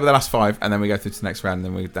 So they were the last 5, and then we go through to the next round, and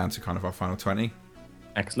then we're down to kind of our final 20.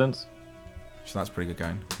 Excellent. So that's pretty good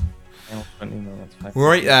going. Oh, 20, no, that's fine.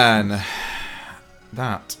 Right then.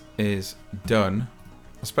 That is done.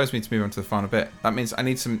 I suppose we need to move on to the final bit. That means I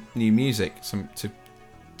need some new music to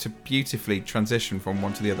beautifully transition from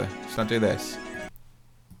one to the other. Should I do this?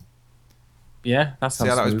 Yeah, that sounds See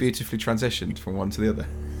how that was smooth. beautifully transitioned from one to the other?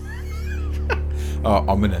 Oh,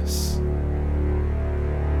 ominous.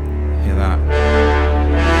 Hear that?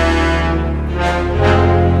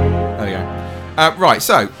 There we go. Right,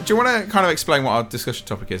 so, do you want to kind of explain what our discussion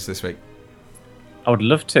topic is this week? I would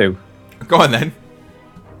love to. Go on then.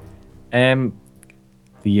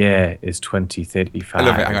 The year is 2035. I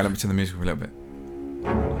love it. Hang on, let me turn the music up a little bit.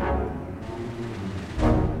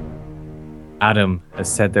 Adam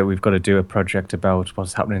has said that we've got to do a project about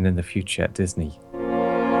what's happening in the future at Disney.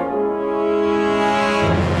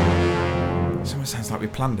 It almost sounds like we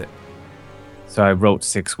planned it. So I wrote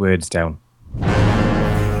 6 words down.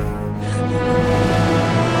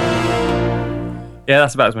 Yeah,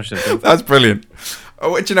 that's about as much as I do. That's brilliant.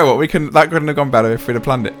 Oh, do you know what? That couldn't have gone better if we'd have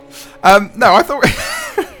planned it. No, I thought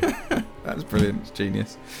that's brilliant. It's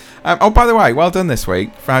genius. Oh, by the way, well done this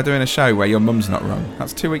week for doing a show where your mum's not wrong.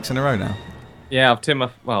 That's 2 weeks in a row now. Yeah, I've turned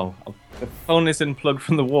the phone is unplugged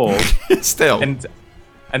from the wall. Still. And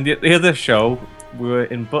the other show, we were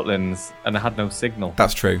in Butlins and I had no signal.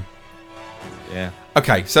 That's true. Yeah.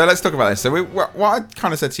 Okay, so let's talk about this. So what I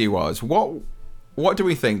kind of said to you was, what do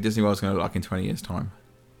we think Disney World's going to look like in 20 years' time?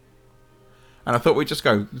 And I thought we'd just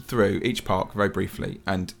go through each park very briefly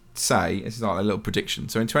and say, this is like a little prediction.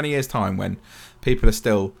 So in 20 years' time, when people are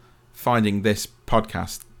still finding this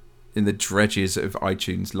podcast in the dredges of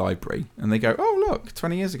iTunes library, and they go, oh, look,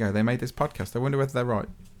 20 years ago they made this podcast. I wonder whether they're right.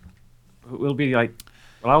 We'll be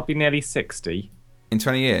I'll be nearly 60. In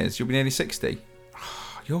 20 years, you'll be nearly 60.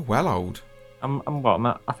 You're well old. I think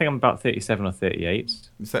I'm about 37 or 38.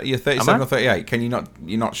 You're 37 or 38.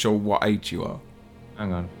 You're not sure what age you are?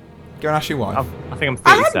 Hang on. Go and ask your wife. I think I'm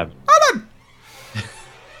 37. Alan!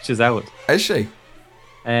 She's out. Is she?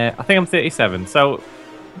 I think I'm 37. So,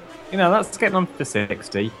 that's getting on for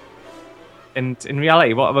 60. And in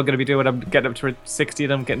reality, what am I going to be doing when I'm getting up to 60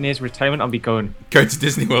 and I'm getting near to retirement? I'll be going to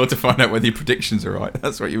Disney World to find out whether your predictions are right.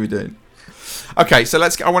 That's what you'll be doing. Okay, so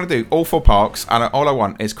I want to do all 4 parks, and all I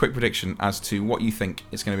want is quick prediction as to what you think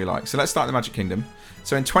it's going to be like. So let's start the Magic Kingdom.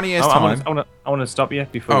 So in 20 years' time... I want to stop you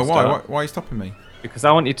before you start. Oh, why are you stopping me? Because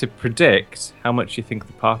I want you to predict how much you think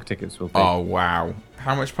the park tickets will be. Oh, wow.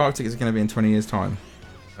 How much park tickets are going to be in 20 years' time?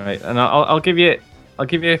 All right, and I'll give you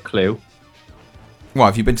a clue. What,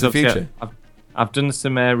 have you been to the future? I've done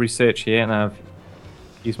some research here, and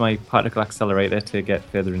use my particle accelerator to get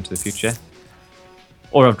further into the future.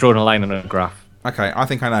 Or I've drawn a line on a graph. Okay, I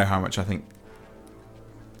think I know how much I think.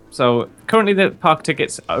 So currently the park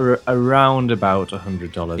tickets are around about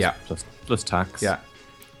 $100 Yeah. plus tax. Yeah,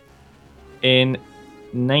 In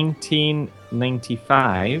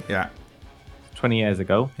 1995, yeah, 20 years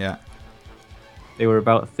ago, yeah. they were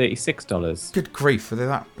about $36. Good grief,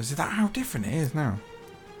 is that how different it is now?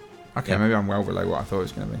 Okay, Yeah. maybe I'm well below what I thought it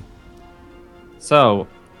was going to be. So,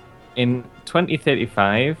 in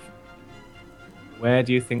 2035, where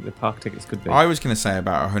do you think the park tickets could be? I was going to say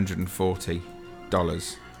about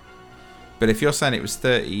 $140. But if you're saying it was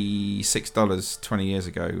 $36 20 years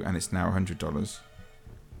ago and it's now $100,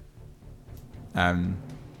 no, I'm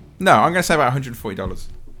going to say about $140.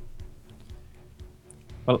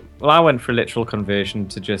 Well, I went for a literal conversion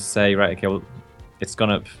to just say, right, okay, well, it's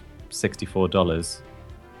gone up $64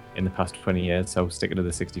 in the past 20 years, so stick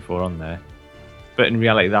another 64 on there. But in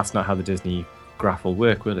reality, that's not how the Disney graph will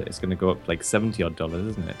work, will it? It's going to go up like $70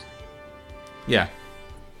 isn't it? Yeah.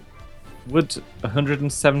 Would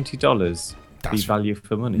 $170 be value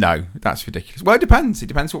for money? No, that's ridiculous. Well, it depends. It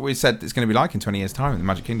depends what we said it's going to be like in 20 years' time in the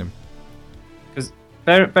Magic Kingdom. Because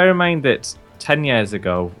bear in mind that 10 years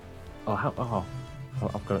ago... I've got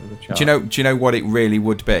it in the chart. Do you know what it really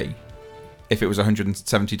would be if it was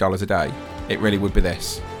 $170 a day? It really would be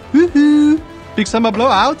this. Woohoo! Big summer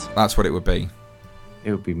blowout. That's what it would be.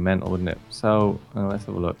 It would be mental, wouldn't it? So, let's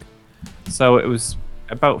have a look. So, it was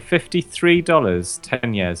about $53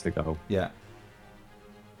 10 years ago. Yeah.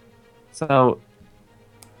 So,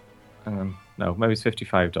 no, maybe it's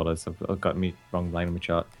 $55. I've got me wrong line on my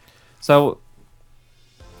chart. So,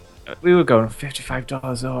 we were going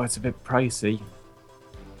 $55. Oh, it's a bit pricey.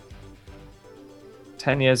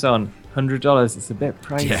 10 years on, $100. It's a bit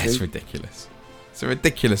pricey. Yeah, it's ridiculous. It's a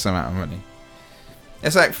ridiculous amount of money.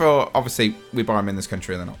 It's like for, obviously, we buy them in this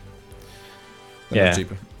country and they're not. They're not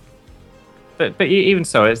cheaper. But even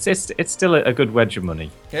so, it's still a good wedge of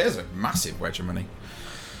money. It is a massive wedge of money.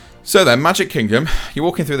 So then, Magic Kingdom, you're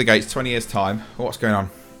walking through the gates 20 years' time. What's going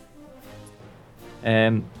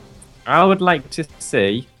on? I would like to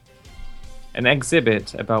see an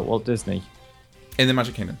exhibit about Walt Disney. In the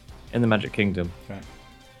Magic Kingdom? In the Magic Kingdom. Okay.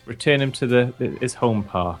 Return him to his home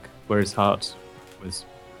park, where his heart was,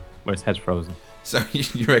 where his head's frozen. So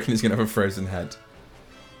you reckon he's going to have a frozen head?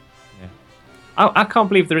 Yeah. I can't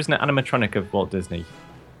believe there isn't an animatronic of Walt Disney.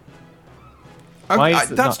 Why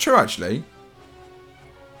is it That's not? true, actually.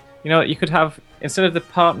 You know, you could have, instead of the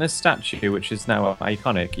partner's statue, which is now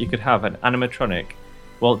iconic, you could have an animatronic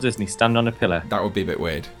Walt Disney stand on a pillar. That would be a bit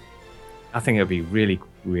weird. I think it would be really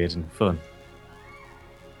weird and fun.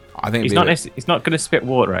 I think He's not going to spit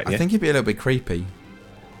water at you. I think it'd be a little bit creepy.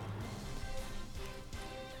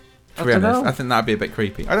 To be I don't honest, know. I think that'd be a bit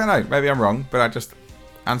creepy. I don't know. Maybe I'm wrong, but I just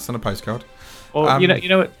answered on a postcard. Or you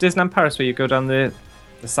know at Disneyland Paris where you go down the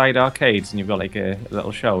side arcades and you've got like a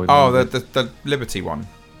little show. Oh, the Liberty one.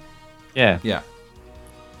 Yeah, Yeah.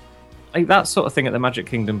 like that sort of thing at the Magic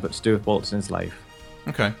Kingdom, but to do with Walt and his life.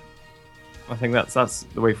 Okay. I think that's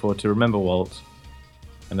the way forward to remember Walt,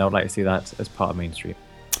 and I would like to see that as part of Main Street.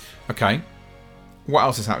 Okay. What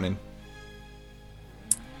else is happening?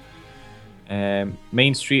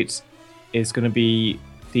 Main Street is going to be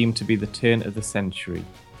themed to be the turn of the century.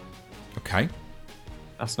 Okay.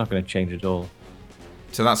 That's not going to change at all.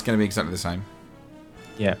 So that's going to be exactly the same.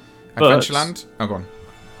 Yeah. But Adventureland? Oh, go on.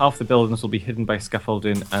 half the buildings will be hidden by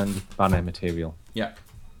scaffolding and banner material. Yeah.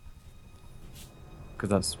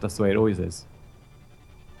 Because that's the way it always is.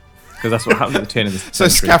 Because that's what happened at the turn of the So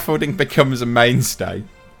century. scaffolding becomes a mainstay.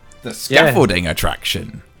 The scaffolding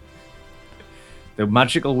attraction. The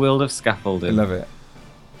magical world of I scaffolding. love it.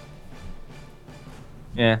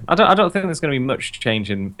 Yeah, I don't think there's going to be much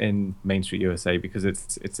change in Main Street USA because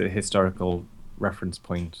it's a historical reference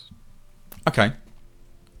point. Okay.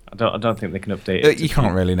 I don't think they can update it. You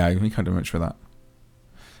can't really know. You can't do much with that.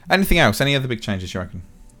 Anything else? Any other big changes you reckon?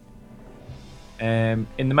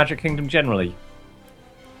 In the Magic Kingdom generally,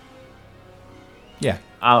 Yeah.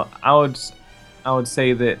 I would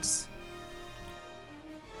say that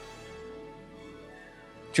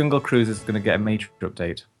Jungle Cruise is going to get a major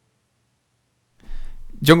update.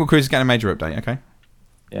 Jungle Cruise is getting a major update. Okay.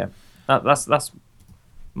 Yeah, that's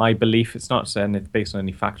my belief. It's not based on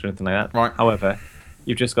any fact or anything like that. Right. However,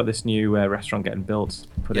 you've just got this new restaurant getting built,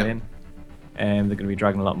 put Yep. in, and they're going to be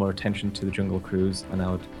dragging a lot more attention to the Jungle Cruise, and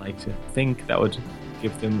I would like to think that would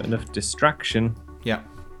give them enough distraction Yeah.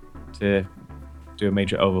 to do a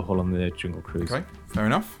major overhaul on the Jungle Cruise. Okay. Fair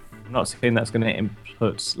enough. I'm not saying that's going to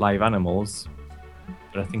input live animals,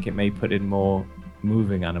 but I think it may put in more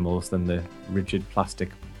moving animals than the rigid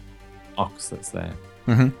plastic ox that's there.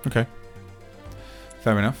 Okay.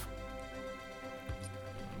 Fair enough.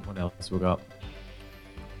 What else we got?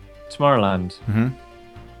 Tomorrowland.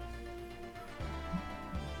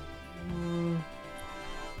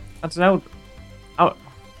 I don't know.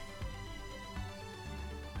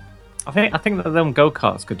 I think that them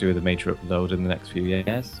go-karts could do with a major upload in the next few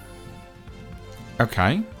years.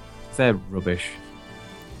 Okay. They're rubbish.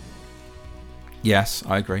 Yes,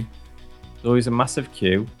 I agree. There's always a massive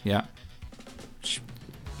queue. Yeah.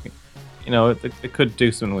 You know, they could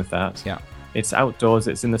do something with that. Yeah. It's outdoors.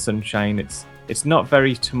 It's in the sunshine. It's not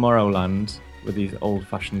very Tomorrowland with these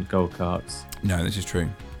old-fashioned go-karts. No, this is true.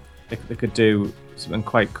 They could do something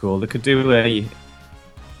quite cool. They could do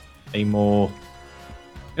a more...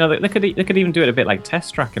 You know, they could even do it a bit like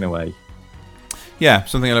Test Track in a way. Yeah,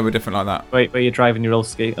 something a little bit different like that. Where you're driving your own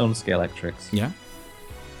ski electrics. Yeah.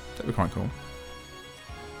 That'd be quite cool.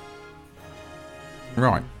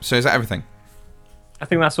 Right. So is that everything? I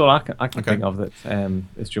think that's all I can think of that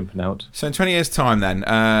is jumping out. So in 20 years' time then,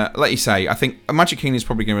 like you say, I think Magic Kingdom is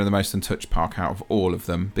probably going to be the most untouched park out of all of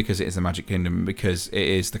them because it is the Magic Kingdom, because it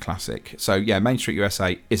is the classic. So yeah, Main Street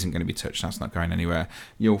USA isn't going to be touched. That's not going anywhere.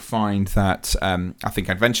 You'll find that I think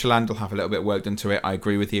Adventureland will have a little bit of work done to it. I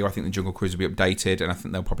agree with you. I think the Jungle Cruise will be updated, and I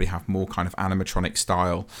think they'll probably have more kind of animatronic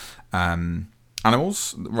style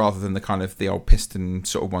animals rather than the old piston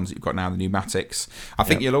sort of ones that you've got now, the pneumatics. I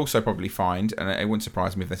think you'll also probably find, and it wouldn't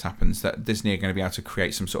surprise me if this happens, that Disney are going to be able to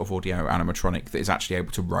create some sort of audio animatronic that is actually able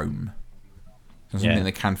to roam. Something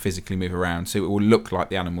that can physically move around, so it will look like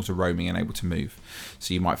the animals are roaming and able to move.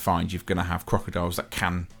 So you might find you're going to have crocodiles that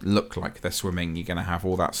can look like they're swimming. You're going to have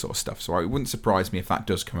all that sort of stuff. So it wouldn't surprise me if that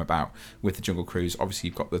does come about with the Jungle Cruise. Obviously,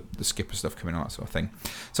 you've got the skipper stuff coming on, that sort of thing.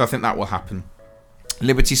 So I think that will happen.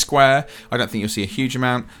 Liberty Square, I don't think you'll see a huge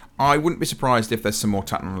amount. I wouldn't be surprised if there's some more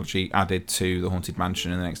technology added to the Haunted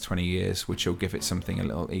Mansion in the next 20 years, which will give it something a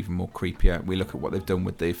little even more creepier. We look at what they've done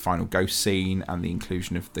with the final ghost scene and the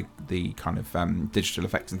inclusion of the kind of digital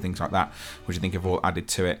effects and things like that, which I think have all added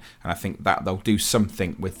to it. And I think that they'll do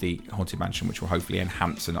something with the Haunted Mansion, which will hopefully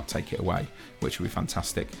enhance and not take it away, which will be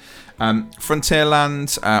fantastic.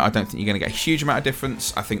 Frontierland, I don't think you're going to get a huge amount of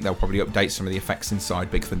difference. I think they'll probably update some of the effects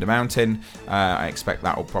inside Big Thunder Mountain. I expect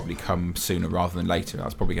that will probably come sooner rather than later.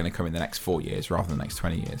 That's probably going to come in the next 4 years rather than the next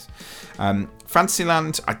 20 years.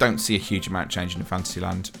 Fantasyland, I don't see a huge amount changing in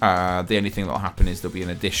Fantasyland. The only thing that will happen is there'll be an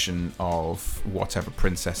addition of whatever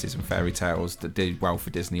princesses and fairy tales that did well for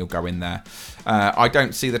Disney will go in there. I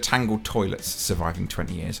don't see the Tangled toilets surviving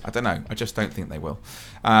 20 years. I don't know. I just don't think they will.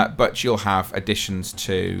 But you'll have additions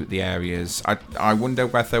to the areas. I wonder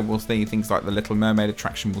whether we'll see things like the Little Mermaid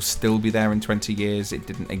attraction will still be there in 20 years. It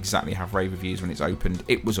didn't exactly have rave reviews when it's opened.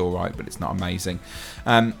 It was all right, but it's not amazing.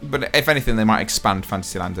 But if anything, they might expand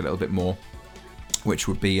Fantasyland a little bit more, which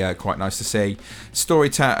would be quite nice to see.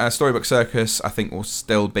 Storybook Circus, I think, will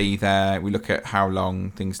still be there. We look at how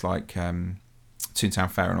long things like Toontown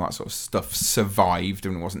Fair and all that sort of stuff survived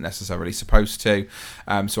and it wasn't necessarily supposed to.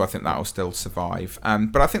 So I think that will still survive.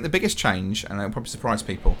 But I think the biggest change, and it'll probably surprise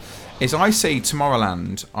people, is I see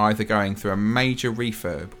Tomorrowland either going through a major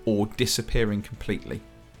refurb or disappearing completely.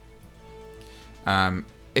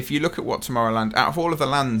 If you look at what Tomorrowland, out of all of the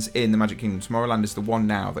lands in the Magic Kingdom, Tomorrowland is the one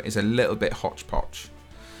now that is a little bit hodgepodge.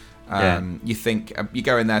 You think, you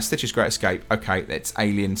go in there, Stitch's Great Escape, okay, it's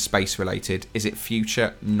alien, space related. Is it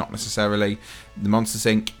future? Not necessarily. The Monsters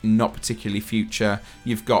Inc., not particularly future.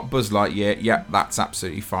 You've got Buzz Lightyear, yeah, that's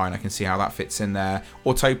absolutely fine. I can see how that fits in there.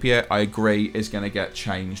 Autopia, I agree, is going to get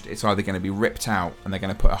changed. It's either going to be ripped out and they're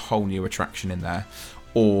going to put a whole new attraction in there,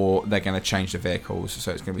 or they're going to change the vehicles,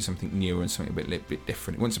 so it's going to be something newer and something a little bit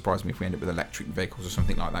different. It wouldn't surprise me if we end up with electric vehicles or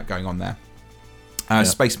something like that going on there.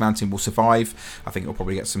 Space Mountain will survive. I think it'll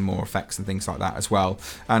probably get some more effects and things like that as well.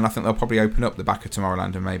 And I think they'll probably open up the back of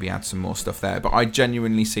Tomorrowland and maybe add some more stuff there. But I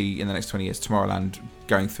genuinely see in the next 20 years Tomorrowland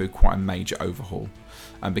going through quite a major overhaul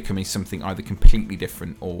and becoming something either completely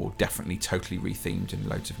different or definitely totally rethemed, and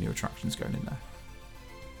loads of new attractions going in there.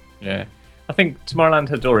 Yeah. I think Tomorrowland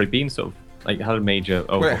had already been sort of had a major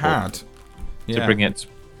overhaul. Well, it had. To bring it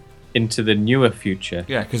into the newer future.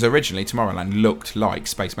 Yeah, because originally Tomorrowland looked like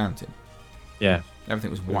Space Mountain. Yeah.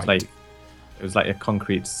 Everything was white. It was like a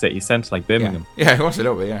concrete city centre, like Birmingham. Yeah, it was a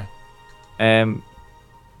little bit, yeah.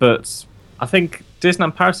 But I think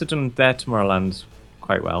Disneyland Paris have done their Tomorrowland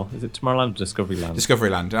quite well. Is it Tomorrowland or Discoveryland?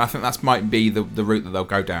 Discoveryland. And I think that might be the route that they'll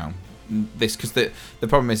go down. Because the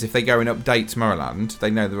problem is, if they go and update Tomorrowland,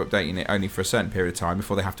 they know they're updating it only for a certain period of time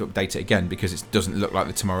before they have to update it again, because it doesn't look like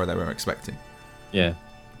the Tomorrow they were expecting. Yeah.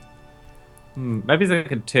 Maybe they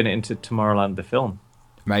could turn it into Tomorrowland the film.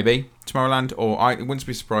 Maybe. Tomorrowland, or it wouldn't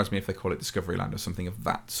be surprised me if they call it Discoveryland or something of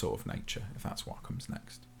that sort of nature, if that's what comes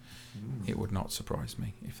next. It would not surprise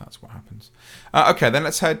me if that's what happens. Okay, then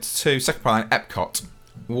let's head to second part, Epcot.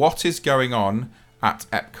 What is going on at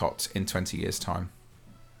Epcot in 20 years' time?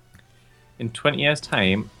 In 20 years'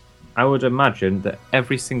 time, I would imagine that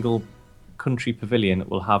every single country pavilion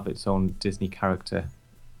will have its own Disney character,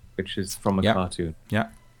 which is from a cartoon. Yeah.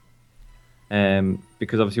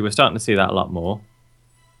 Because obviously we're starting to see that a lot more.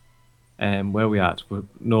 Where are we at?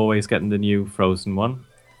 Norway's getting the new Frozen one,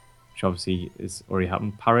 which obviously is already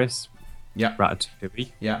happened. Paris,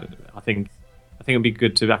 Ratatouille. Yeah. I think it'd be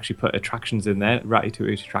good to actually put attractions in there.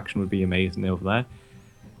 Ratatouille attraction would be amazing over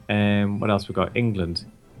there. What else we got? England.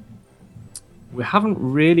 We haven't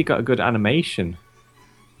really got a good animation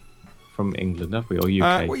from England, have we? Or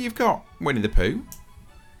UK? Well, you've got Winnie the Pooh.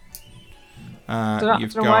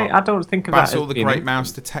 You've got I don't think of Basil that the Great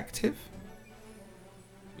Mouse Detective.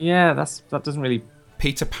 Yeah, that doesn't really.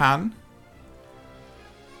 Peter Pan.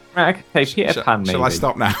 Right, okay, Peter Pan. Maybe. Shall I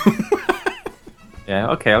stop now?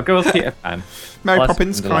 Yeah, okay, I'll go with Peter Pan. Mary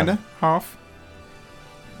Poppins, kinda half.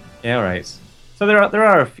 Yeah, all right. So there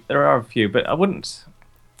are a few, but I wouldn't.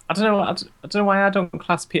 I don't know why I don't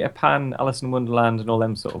class Peter Pan, Alice in Wonderland, and all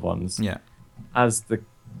them sort of ones. Yeah. As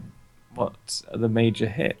the major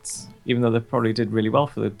hits, even though they probably did really well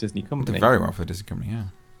for the Disney company. Did very well for the Disney company,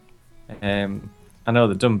 yeah. I know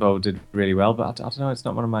that Dumbo did really well, but I don't know. It's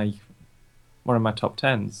not one of my top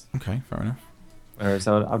 10s. Okay, fair enough. Whereas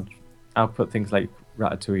I'll put things like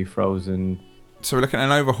Ratatouille, Frozen. So we're looking at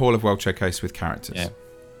an overhaul of World Showcase with characters. Yeah,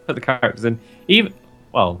 put the characters in. Even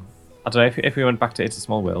I don't know if we went back to It's a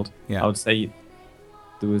Small World. Yeah. I would say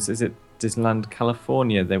there was. Is it Disneyland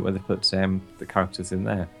California where they put the characters in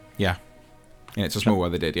there? Yeah. Yeah, It's a Small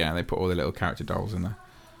World. They did. Yeah, they put all the little character dolls in there.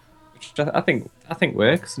 Which I think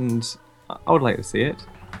works, and I would like to see it.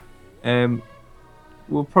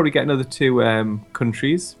 We'll probably get another 2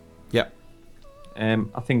 countries. Yep.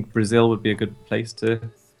 I think Brazil would be a good place to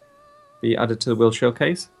be added to the World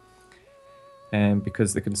Showcase,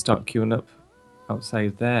 because they can start queuing up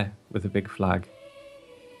outside there with a big flag.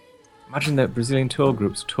 Imagine that Brazilian tour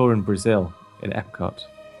groups tour in Brazil in Epcot.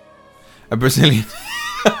 A Brazilian.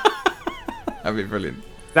 That'd be brilliant.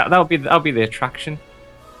 That'll be the attraction.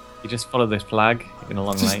 You just follow the flag in a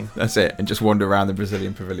long line. That's it, and just wander around the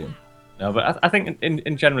Brazilian pavilion. No, but I think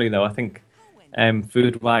in generally though, I think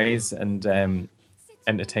food wise and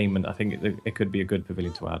entertainment, I think it could be a good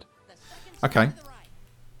pavilion to add. Okay.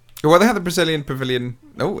 Well, they had the Brazilian pavilion.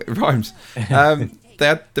 Oh, it rhymes. They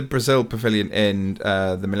had the Brazil pavilion in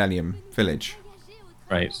the Millennium Village.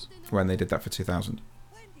 Right. When they did that for 2000.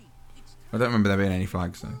 I don't remember there being any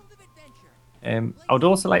flags though. I would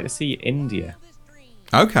also like to see India.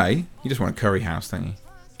 Okay. You just want a curry house, don't you?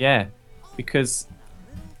 Yeah, because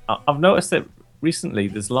I've noticed that recently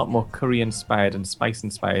there's a lot more curry-inspired and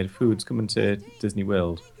spice-inspired foods coming to Disney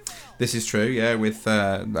World. This is true, yeah, with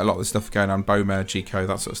a lot of the stuff going on, Boma, Gico,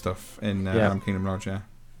 that sort of stuff in Kingdom Lodge, yeah.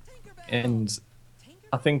 And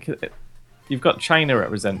I think you've got China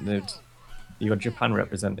represented, you've got Japan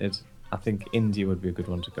represented. I think India would be a good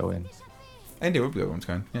one to go in. India would be a good one to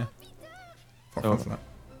go in, yeah. So, for that.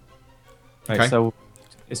 Right, Okay. so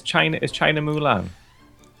is China Mulan?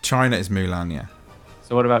 China is Mulan, yeah.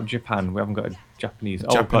 So what about Japan? We haven't got a Japanese.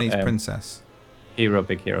 Japanese we've got, princess.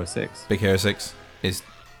 Big Hero 6. Big Hero 6 is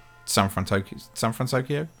San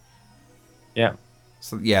Francisco. Yeah.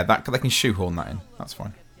 So yeah, they can shoehorn that in. That's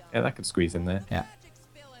fine. Yeah, that could squeeze in there.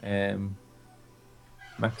 Yeah.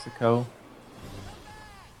 Mexico.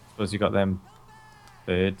 Suppose you got them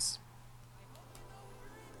birds.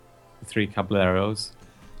 The 3 caballeros.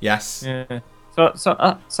 Yes. Yeah.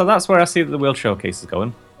 So that's where I see that the World Showcase is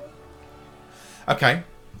going. Okay.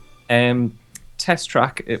 Test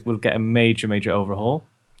Track, it will get a major overhaul,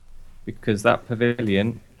 because that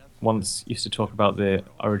pavilion once used to talk about the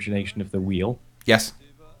origination of the wheel. Yes.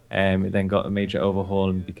 It then got a major overhaul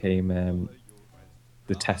and became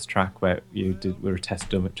the Test Track, where you were a test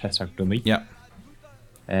track dummy. Yeah.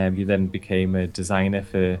 You then became a designer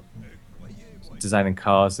for designing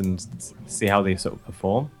cars and see how they sort of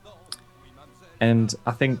perform. And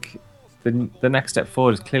I think the next step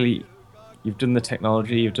forward is clearly you've done the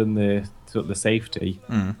technology, you've done the sort of the safety.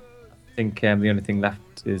 I think the only thing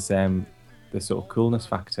left is the sort of coolness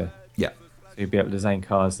factor. Yeah. So you'll be able to design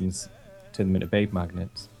cars and turn them into babe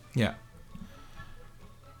magnets. Yeah.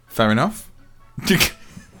 Fair enough.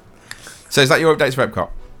 So is that your updates for Epcot?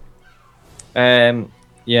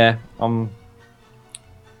 Yeah.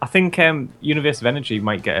 I think Universe of Energy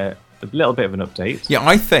might get a little bit of an update. Yeah,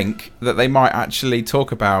 I think that they might actually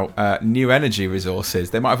talk about new energy resources.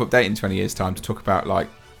 They might have updated in 20 years' time to talk about like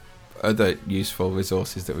other useful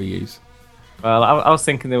resources that we use. Well, I was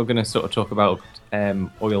thinking they were going to sort of talk about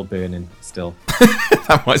oil burning still.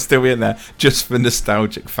 That might still be in there, just for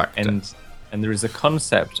nostalgic factor. And there is a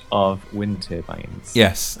concept of wind turbines.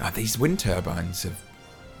 Yes, these wind turbines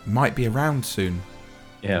might be around soon.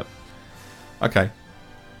 Yeah. Okay.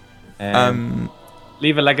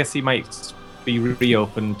 Leave a Legacy might be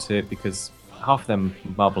reopened because half of them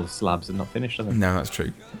marble slabs are not finished, are they? No, that's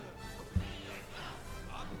true.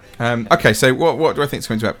 Okay, so what do I think is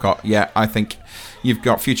going to Epcot? Yeah, I think you've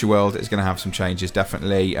got Future World is going to have some changes,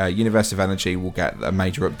 definitely. Universe of Energy will get a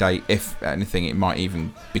major update. If anything, it might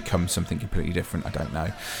even become something completely different. I don't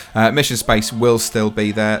know. Mission Space will still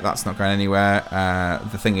be there. That's not going anywhere.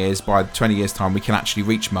 The thing is, by 20 years' time, we can actually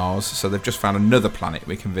reach Mars. So they've just found another planet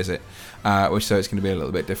we can visit, so it's going to be a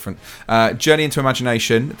little bit different. Journey into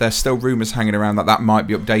Imagination, there's still rumours hanging around that might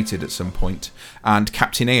be updated at some point. And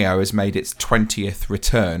Captain EO has made its 20th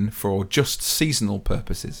return for just seasonal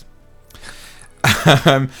purposes.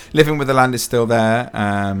 Living with the Land is still there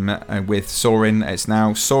with Soarin'. It's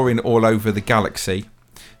now Soaring all over the galaxy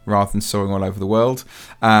rather than soaring all over the world.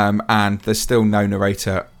 And there's still no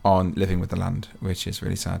narrator on Living with the Land, which is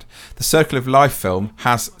really sad. The Circle of Life film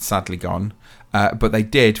has sadly gone, but they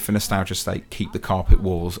did, for nostalgia's sake, keep the carpet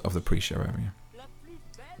walls of the pre-show area.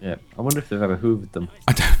 Yeah, I wonder if they've ever hoovered them.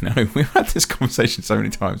 I don't know. We've had this conversation so many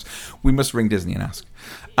times. We must ring Disney and ask.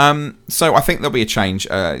 So I think there'll be a change.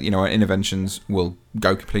 Interventions will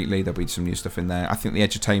go completely. There'll be some new stuff in there. I think the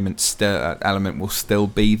edutainment element will still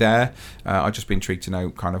be there. I've just been intrigued to know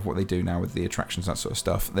kind of what they do now with the attractions, that sort of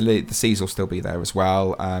stuff. The seas will still be there as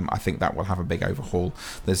well. I think that will have a big overhaul.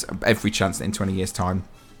 There's every chance that in 20 years' time,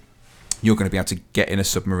 you're going to be able to get in a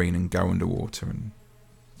submarine and go underwater and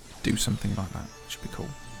do something like that. It should be cool.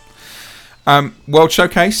 World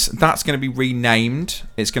Showcase, that's going to be renamed.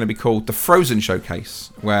 It's going to be called the Frozen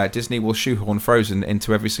Showcase, where Disney will shoehorn Frozen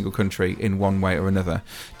into every single country in one way or another,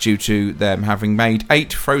 due to them having made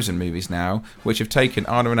 8 Frozen movies now, which have taken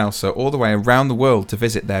Anna and Elsa all the way around the world to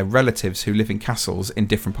visit their relatives who live in castles in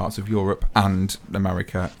different parts of Europe and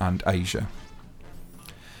America and Asia.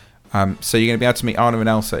 So you're going to be able to meet Anna and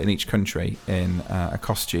Elsa in each country in a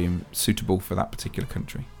costume suitable for that particular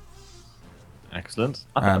country. Excellent.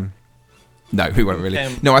 No, we won't really.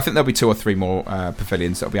 No, I think there'll be 2 or 3 more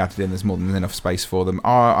pavilions that'll be added in. There's more than enough space for them.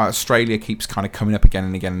 Australia keeps kind of coming up again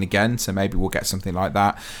and again and again, so maybe we'll get something like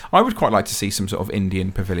that. I would quite like to see some sort of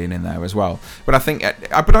Indian pavilion in there as well. But I think,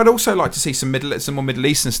 but I'd also like to see some more Middle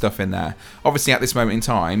Eastern stuff in there. Obviously, at this moment in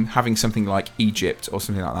time, having something like Egypt or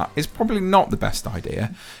something like that is probably not the best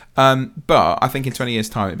idea. But I think in 20 years'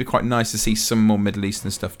 time, it'd be quite nice to see some more Middle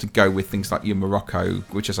Eastern stuff to go with things like your Morocco,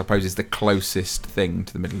 which I suppose is the closest thing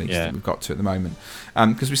to the Middle East that we've got to at the moment.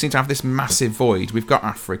 Because we seem to have this massive void. We've got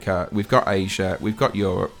Africa, we've got Asia, we've got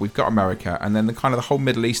Europe, we've got America, and then the kind of the whole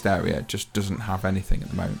Middle East area just doesn't have anything at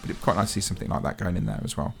the moment. But it'd be quite nice to see something like that going in there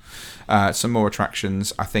as well. Some more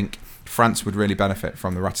attractions. I think France would really benefit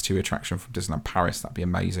from the Ratatouille attraction from Disneyland Paris. That'd be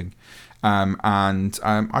amazing.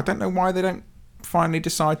 I don't know why they don't finally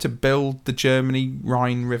decide to build the Germany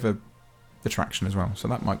Rhine River attraction as well, so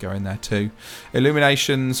that might go in there too.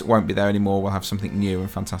 Illuminations won't be there anymore. We'll have something new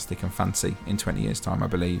and fantastic and fancy in 20 years' time, I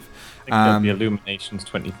believe. I think it'll be Illuminations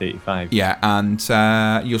 2035. Yeah, and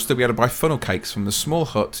you'll still be able to buy funnel cakes from the small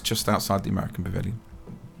hut just outside the American Pavilion.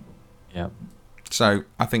 Yeah. So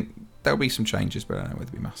I think there'll be some changes, but I don't know whether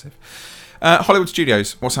it'll be massive. Hollywood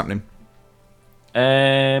Studios, what's happening?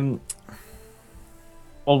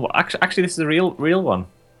 Well, actually, this is a real one,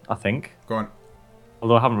 I think. Go on.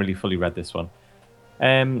 Although I haven't really fully read this one.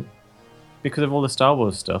 Because of all the Star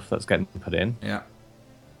Wars stuff that's getting put in. Yeah.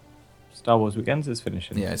 Star Wars Weekends is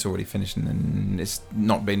finishing. Yeah, it's already finishing, and it's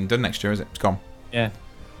not been done next year, is it? It's gone. Yeah.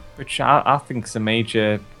 Which I think is a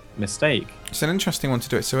major mistake. It's an interesting one to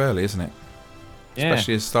do it so early, isn't it? Yeah.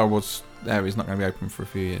 Especially as Star Wars area is not going to be open for a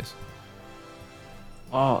few years.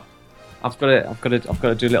 Oh, I've got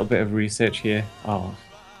to do a little bit of research here. Oh,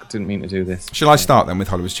 I didn't mean to do this. Shall I start then with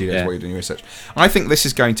Hollywood Studios Yeah. while you're doing your research? I think this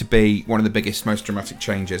is going to be one of the biggest, most dramatic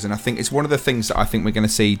changes, and I think it's one of the things that I think we're going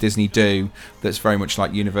to see Disney do that's very much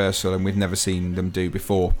like Universal, and we've never seen them do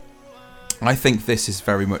before. I think this is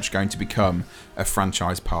very much going to become a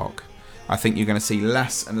franchise park. I think you're going to see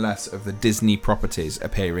less and less of the Disney properties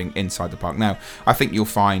appearing inside the park. Now, I think you'll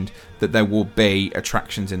find that there will be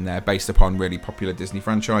attractions in there based upon really popular Disney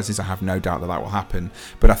franchises. I have no doubt that that will happen.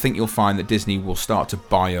 But I think you'll find that Disney will start to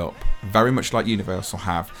buy up, very much like Universal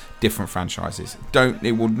have, different franchises.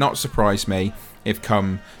 It will not surprise me if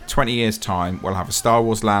come 20 years' time, we'll have a Star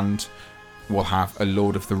Wars land, We'll have a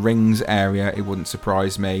Lord of the Rings area. It wouldn't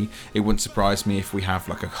surprise me. It wouldn't surprise me if we have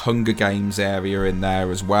like a Hunger Games area in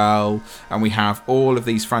there as well. And we have all of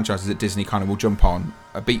these franchises that Disney kind of will jump on,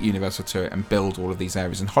 beat Universal to it, and build all of these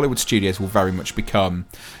areas. And Hollywood Studios will very much become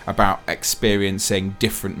about experiencing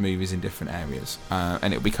different movies in different areas.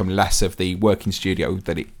 And it'll become less of the working studio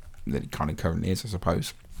that it kind of currently is, I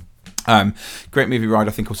suppose. Great Movie Ride,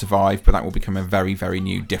 I think, will survive, but that will become a very, very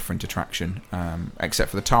new, different attraction,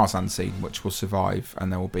 except for the Tarzan scene, which will survive,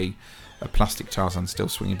 and there will be a plastic Tarzan still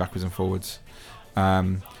swinging backwards and forwards.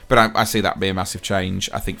 But I see that be a massive change.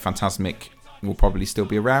 I think Fantasmic will probably still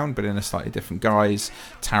be around, but in a slightly different guise.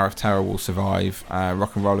 Tower of Terror will survive.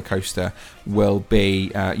 Rock and Roller Coaster will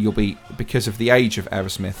be, you'll be, because of the age of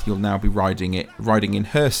Aerosmith, you'll now be riding in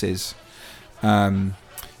hearses down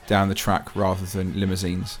the track rather than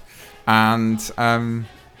limousines. And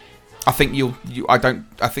I think you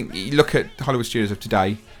look at Hollywood Studios of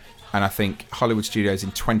today, and I think Hollywood Studios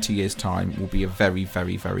in 20 years' time will be a very,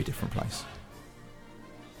 very, very different place.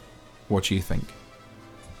 What do you think?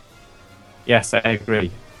 Yes, I agree.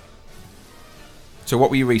 So what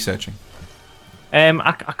were you researching?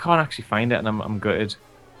 I can't actually find it, and I'm gutted.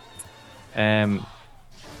 And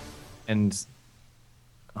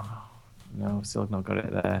no, still not got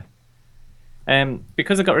it there.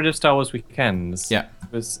 Because I got rid of Star Wars Weekends. Yeah.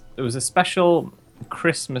 There was a special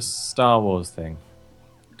Christmas Star Wars thing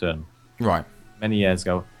done. Right. Many years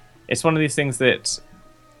ago. It's one of these things that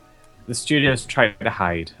the studios tried to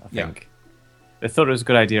hide, I think. Yeah. They thought it was a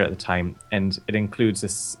good idea at the time, and it includes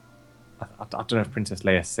this. I don't know if Princess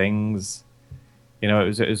Leia sings. You know,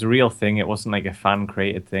 it was a real thing. It wasn't like a fan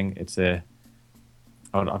created thing.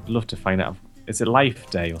 I'd love to find out. Is it Life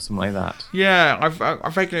Day or something like that? Yeah, I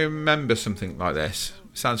vaguely remember something like this.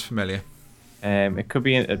 Sounds familiar. It could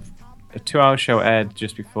be a 2-hour show aired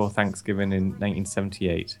just before Thanksgiving in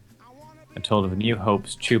 1978 and told of A New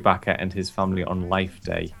Hope's Chewbacca and his family on Life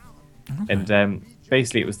Day. Okay. And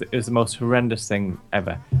basically, it was the most horrendous thing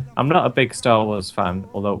ever. I'm not a big Star Wars fan,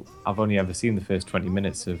 although I've only ever seen the first 20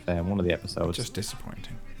 minutes of one of the episodes. Just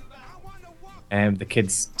disappointing. The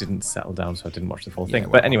kids didn't settle down, so I didn't watch the full thing.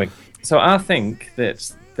 But anyway, so I think that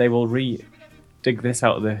they will dig this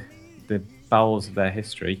out of the bowels of their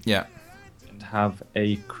history. Yeah. And have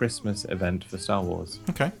a Christmas event for Star Wars.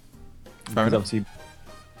 Okay. Fair enough. Obviously,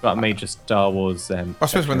 got a major Star Wars. I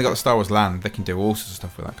suppose when they got the Star Wars Land, they can do all sorts of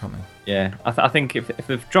stuff with that, can't they? Yeah, I think if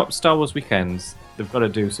they've dropped Star Wars Weekends, they've got to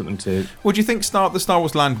do something to. Well, do you think the Star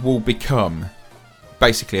Wars Land will become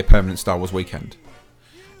basically a permanent Star Wars weekend?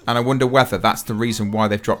 And I wonder whether that's the reason why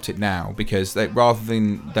they've dropped it now, because rather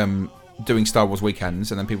than them doing Star Wars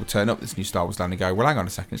Weekends and then people turn up this new Star Wars Land and go, well, hang on a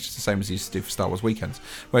second, it's just the same as they used to do for Star Wars Weekends.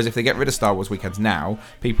 Whereas if they get rid of Star Wars Weekends now,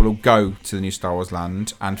 people will go to the new Star Wars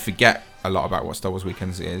Land and forget a lot about what Star Wars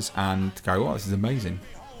Weekends is and go, oh, this is amazing.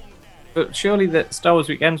 But surely that Star Wars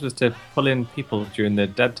Weekends was to pull in people during the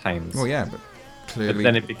dead times. Well, yeah, but clearly. But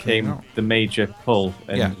then it became the major pull,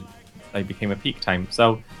 and they became a peak time.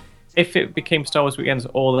 So if it became Star Wars Weekends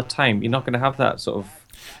all the time, you're not going to have that sort of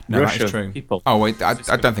rush of people. Oh, wait, I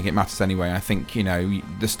don't think it matters anyway. I think,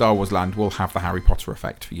 the Star Wars Land will have the Harry Potter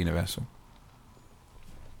effect for Universal.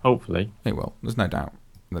 Hopefully. It will. There's no doubt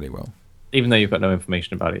that it will. Even though you've got no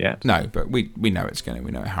information about it yet. No, but we know it's going to.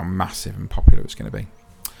 We know how massive and popular it's going to be.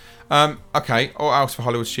 Okay, what else for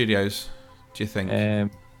Hollywood Studios, do you think?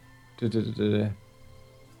 With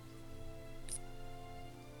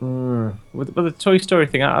the Toy Story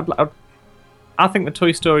thing, I think the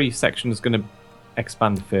Toy Story section is going to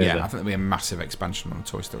expand further. Yeah, I think there'll be a massive expansion on the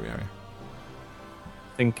Toy Story area.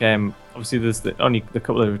 I think obviously there's only the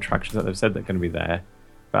couple of attractions that they've said they're going to be there,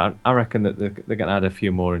 but I reckon that they're going to add a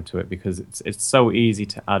few more into it because it's so easy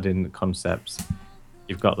to add in concepts.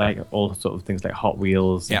 You've got like all sort of things like Hot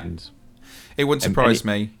Wheels and. It wouldn't surprise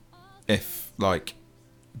me if like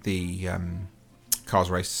the Cars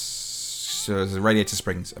race, the Radiator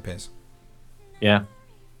Springs appears. Yeah,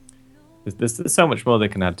 there's so much more they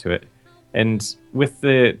can add to it, and with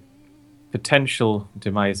the potential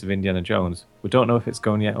demise of Indiana Jones, we don't know if it's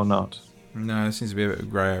going yet or not. No, it seems to be a bit of a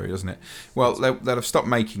grey area, doesn't it? Well, they'll have stopped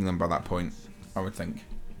making them by that point, I would think,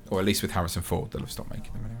 or at least with Harrison Ford, they'll have stopped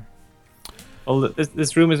making them anyway. Well,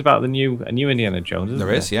 there's rumours about a new Indiana Jones. Isn't there?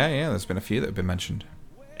 There is, yeah. There's been a few that have been mentioned.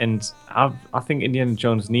 And I think Indiana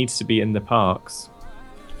Jones needs to be in the parks.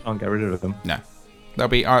 Can't get rid of them. No,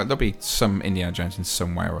 there'll be some Indiana Jones in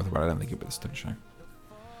some way or other, but I don't think it'll be the stunt show.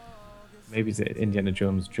 Maybe it's Indiana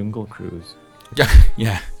Jones Jungle Cruise.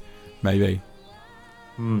 Yeah, maybe.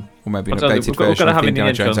 Or maybe an we've updated version of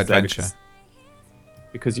Indiana Jones Adventure.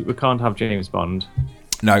 Because we can't have James Bond.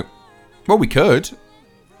 No. Well, we could.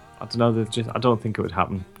 I don't know. I don't think it would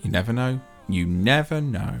happen. You never know. You never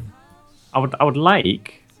know. I would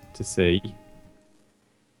like to see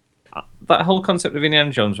that whole concept of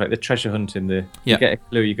Indiana Jones, right? The treasure hunting, Yeah. you get a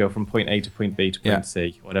clue, you go from point A to point B to point Yeah.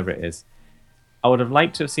 C, whatever it is. I would have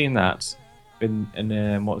liked to have seen that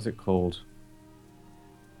in what was it called?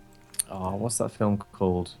 Oh, what's that film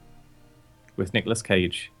called? With Nicolas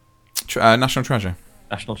Cage, National Treasure.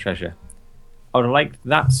 National Treasure. I would have liked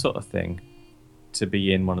that sort of thing to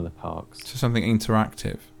be in one of the parks. So something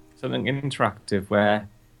interactive. Something interactive where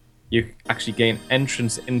you actually gain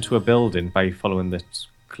entrance into a building by following the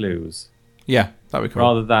clues, Yeah, that'd be cool.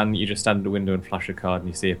 rather than you just stand in the window and flash a card and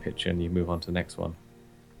you see a picture and you move on to the next one.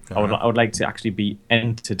 Fair I enough. would like to actually be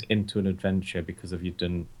entered into an adventure because of you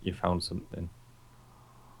found something.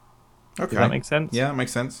 Okay. Does that make sense? Yeah, that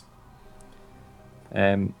makes sense.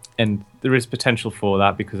 And there is potential for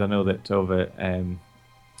that because I know that over,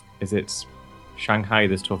 is it Shanghai?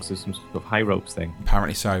 There's talks of some sort of high ropes thing.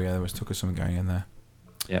 Apparently so, yeah. There was talk of something going in there.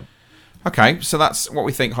 Yep. Okay, so that's what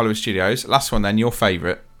we think Hollywood Studios. Last one then, your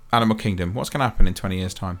favourite, Animal Kingdom. What's going to happen in 20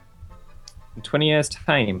 years' time? In 20 years'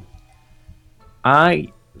 time, I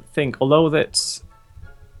think, although that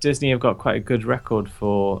Disney have got quite a good record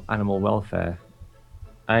for animal welfare,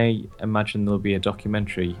 I imagine there'll be a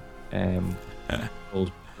documentary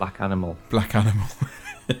called Black Animal. Black Animal.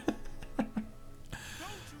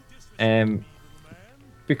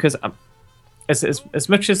 Because as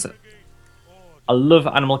much as I love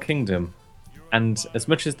Animal Kingdom, and as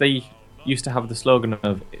much as they used to have the slogan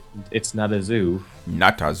of "It's not a zoo,"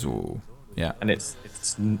 Not a zoo. Yeah. and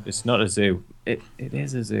it's not a zoo. It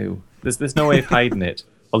is a zoo. There's no way of hiding it.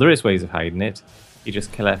 Well, there is ways of hiding it. You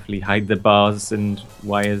just carefully hide the bars and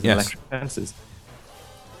wires Yes. and electric fences.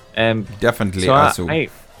 Definitely So a zoo.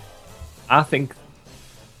 I think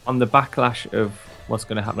on the backlash of what's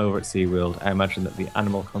going to happen over at SeaWorld, I imagine that the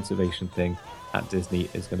animal conservation thing at Disney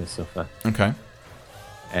is going to suffer. Okay.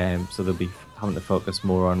 So they'll be having to focus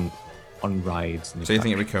more on rides. And So you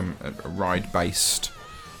think it become a ride-based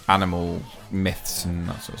animal myths and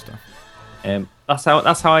that sort of stuff?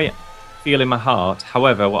 That's how I feel in my heart.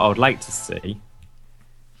 However, what I would like to see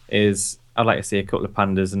is I'd like to see a couple of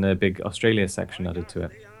pandas and a big Australia section added to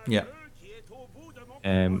it. Yeah.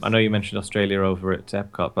 I know you mentioned Australia over at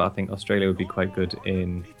Epcot, but I think Australia would be quite good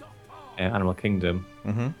in Animal Kingdom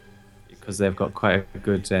because they've got quite a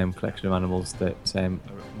good collection of animals that are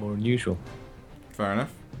more unusual. Fair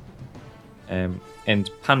enough. And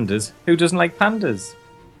pandas, who doesn't like pandas?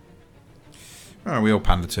 Oh, we all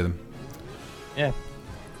pander to them. Yeah.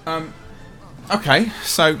 Okay,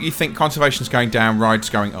 so you think conservation's going down, rides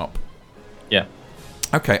going up? Yeah.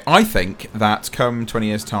 Okay, I think that come 20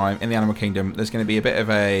 years' time in the Animal Kingdom, there's going to be a bit of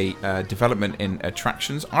a development in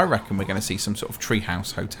attractions. I reckon we're going to see some sort of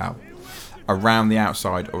treehouse hotel around the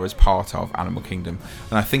outside or as part of Animal Kingdom.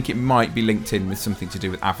 And I think it might be linked in with something to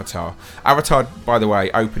do with Avatar. Avatar, by the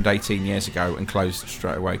way, opened 18 years ago and closed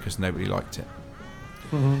straight away because nobody liked it.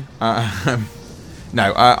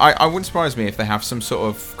 No, I wouldn't surprise me if they have some sort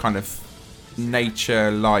of kind of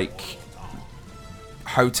nature-like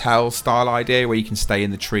hotel style idea where you can stay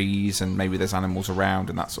in the trees and maybe there's animals around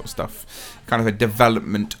and that sort of stuff. Kind of a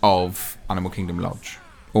development of Animal Kingdom Lodge.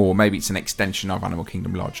 Or maybe it's an extension of Animal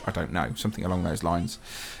Kingdom Lodge. I don't know. Something along those lines.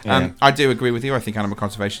 Yeah. I do agree with you. I think animal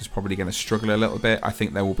conservation is probably going to struggle a little bit. I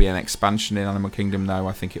think there will be an expansion in Animal Kingdom, though.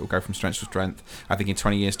 I think it will go from strength to strength. I think in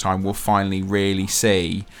 20 years' time, we'll finally really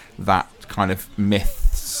see that kind of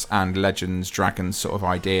myths and legends, dragons sort of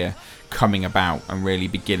idea coming about and really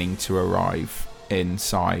beginning to arrive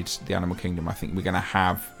inside the Animal Kingdom. I think we're going to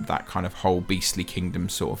have that kind of whole beastly kingdom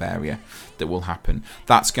sort of area that will happen.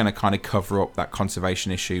 That's going to kind of cover up that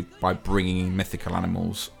conservation issue by bringing in mythical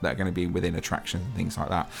animals that are going to be within attractions and things like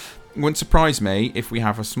that. It wouldn't surprise me if we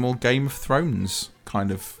have a small Game of Thrones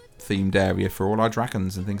kind of themed area for all our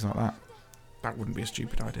dragons and things like that. That wouldn't be a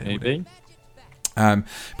stupid idea, would it? Maybe.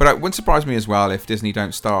 But it wouldn't surprise me as well if Disney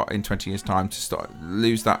don't start in 20 years' time to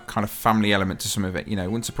lose that kind of family element to some of it. You know, it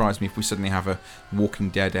wouldn't surprise me if we suddenly have a Walking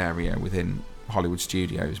Dead area within Hollywood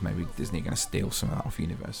Studios. Maybe Disney are going to steal some of that off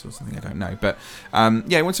Universal or something. I don't know. But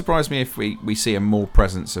yeah, it wouldn't surprise me if we see a more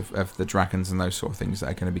presence of the dragons and those sort of things that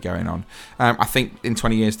are going to be going on. I think in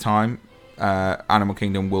 20 years' time, Animal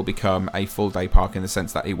Kingdom will become a full day park in the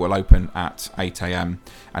sense that it will open at 8 a.m.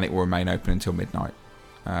 and it will remain open until midnight.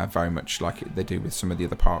 Very much like they do with some of the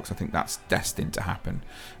other parks. I think that's destined to happen,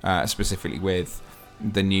 specifically with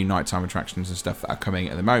the new nighttime attractions and stuff that are coming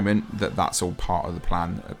at the moment. That's all part of the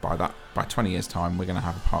plan. By 20 years' time, we're going to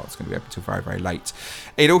have a park that's going to be open until very, very late.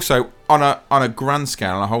 It also, on a grand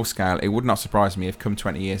scale, on a whole scale, it would not surprise me if come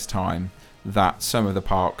 20 years' time that some of the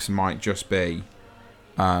parks might just be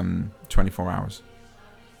 24 hours.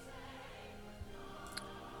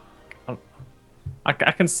 I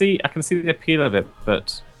can see the appeal of it,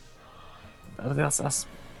 but that's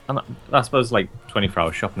I suppose like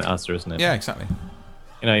 24-hour shopping at Asda, isn't it? Yeah, exactly.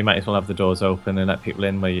 You know, you might as well have the doors open and let people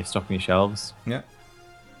in where you're stocking your shelves. Yeah.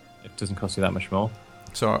 It doesn't cost you that much more.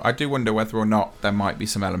 So I do wonder whether or not there might be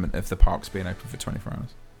some element of the parks being open for 24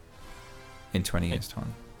 hours in 20 years'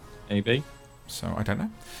 time. Maybe. So I don't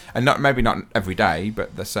know. And maybe not every day,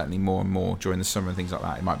 but there's certainly more and more during the summer and things like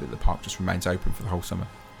that. It might be that the park just remains open for the whole summer.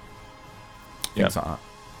 Things like that.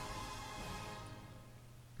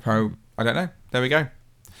 So I don't know. There we go.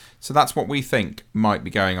 So that's what we think might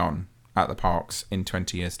be going on at the parks in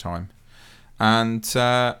 20 years' time. And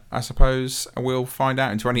I suppose we'll find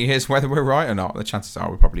out in 20 years whether we're right or not. The chances are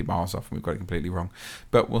we're probably miles off and we've got it completely wrong.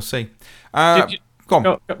 But we'll see. Go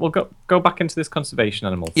on. We'll go back into this conservation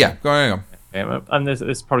animal thing. Yeah, go on. And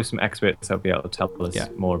there's probably some experts that'll be able to tell us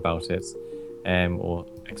more about it, or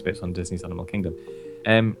experts on Disney's Animal Kingdom.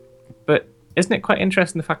 But isn't it quite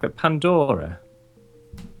interesting the fact that Pandora,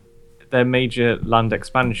 their major land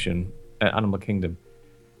expansion at Animal Kingdom,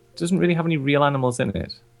 doesn't really have any real animals in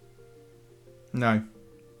it? No.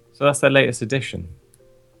 So that's their latest addition.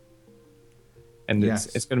 And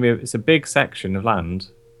it's going to be a big section of land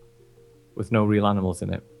with no real animals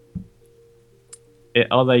in it.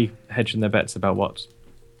 Are they hedging their bets about what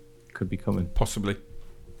could be coming? Possibly.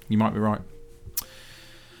 You might be right.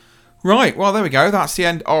 Right, well, there we go. That's the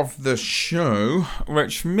end of the show,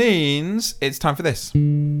 which means it's time for this.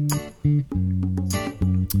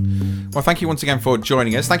 Well, thank you once again for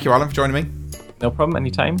joining us. Thank you, Alan, for joining me. No problem,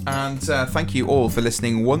 anytime. And thank you all for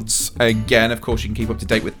listening once again. Of course, you can keep up to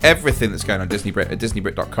date with everything that's going on Disney Brit at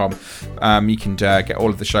DisneyBrit.com. You can get all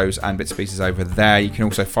of the shows and bits and pieces over there. You can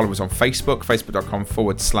also follow us on Facebook,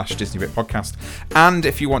 Facebook.com/Disney Brit Podcast. And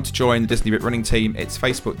if you want to join the Disney Brit running team, it's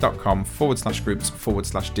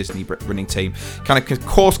Facebook.com/groups/Disney Brit running team. Can of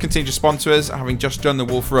course continue to sponsor us. Having just done the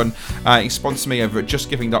Wolf Run, you can sponsor me over at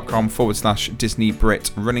justgiving.com/Disney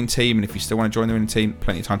Brit running team. And if you still want to join the running team,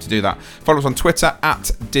 plenty of time to do that. Follow us on Twitter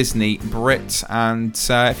at Disney Brit, and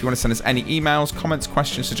if you want to send us any emails, comments,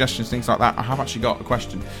 questions, suggestions, things like that, I have actually got a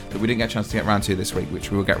question that we didn't get a chance to get around to this week,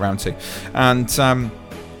 which we will get around to. And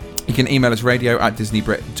you can email us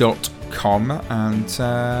radio@disneybrit.com, and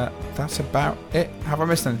that's about it. Have I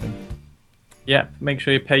missed anything? Yeah, make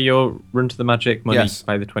sure you pay your Run to the Magic money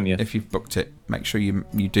by the 20th. If you've booked it, make sure you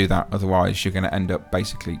do that. Otherwise, you're going to end up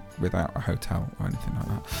basically without a hotel or anything like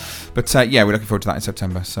that. But we're looking forward to that in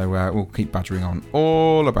September. So we'll keep badgering on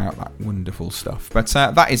all about that wonderful stuff. But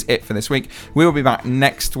that is it for this week. We will be back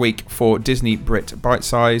next week for Disney Brit Bite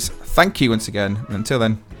Size. Thank you once again. And until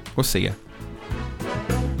then, we'll see you.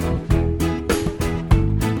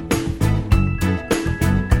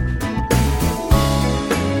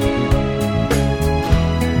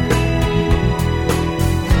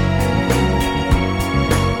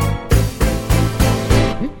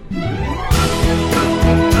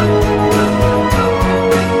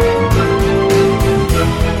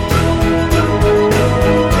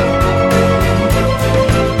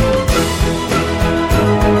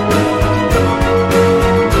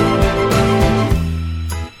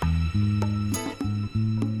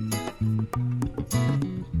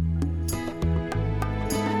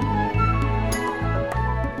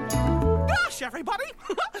 Everybody,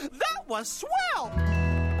 that was swell!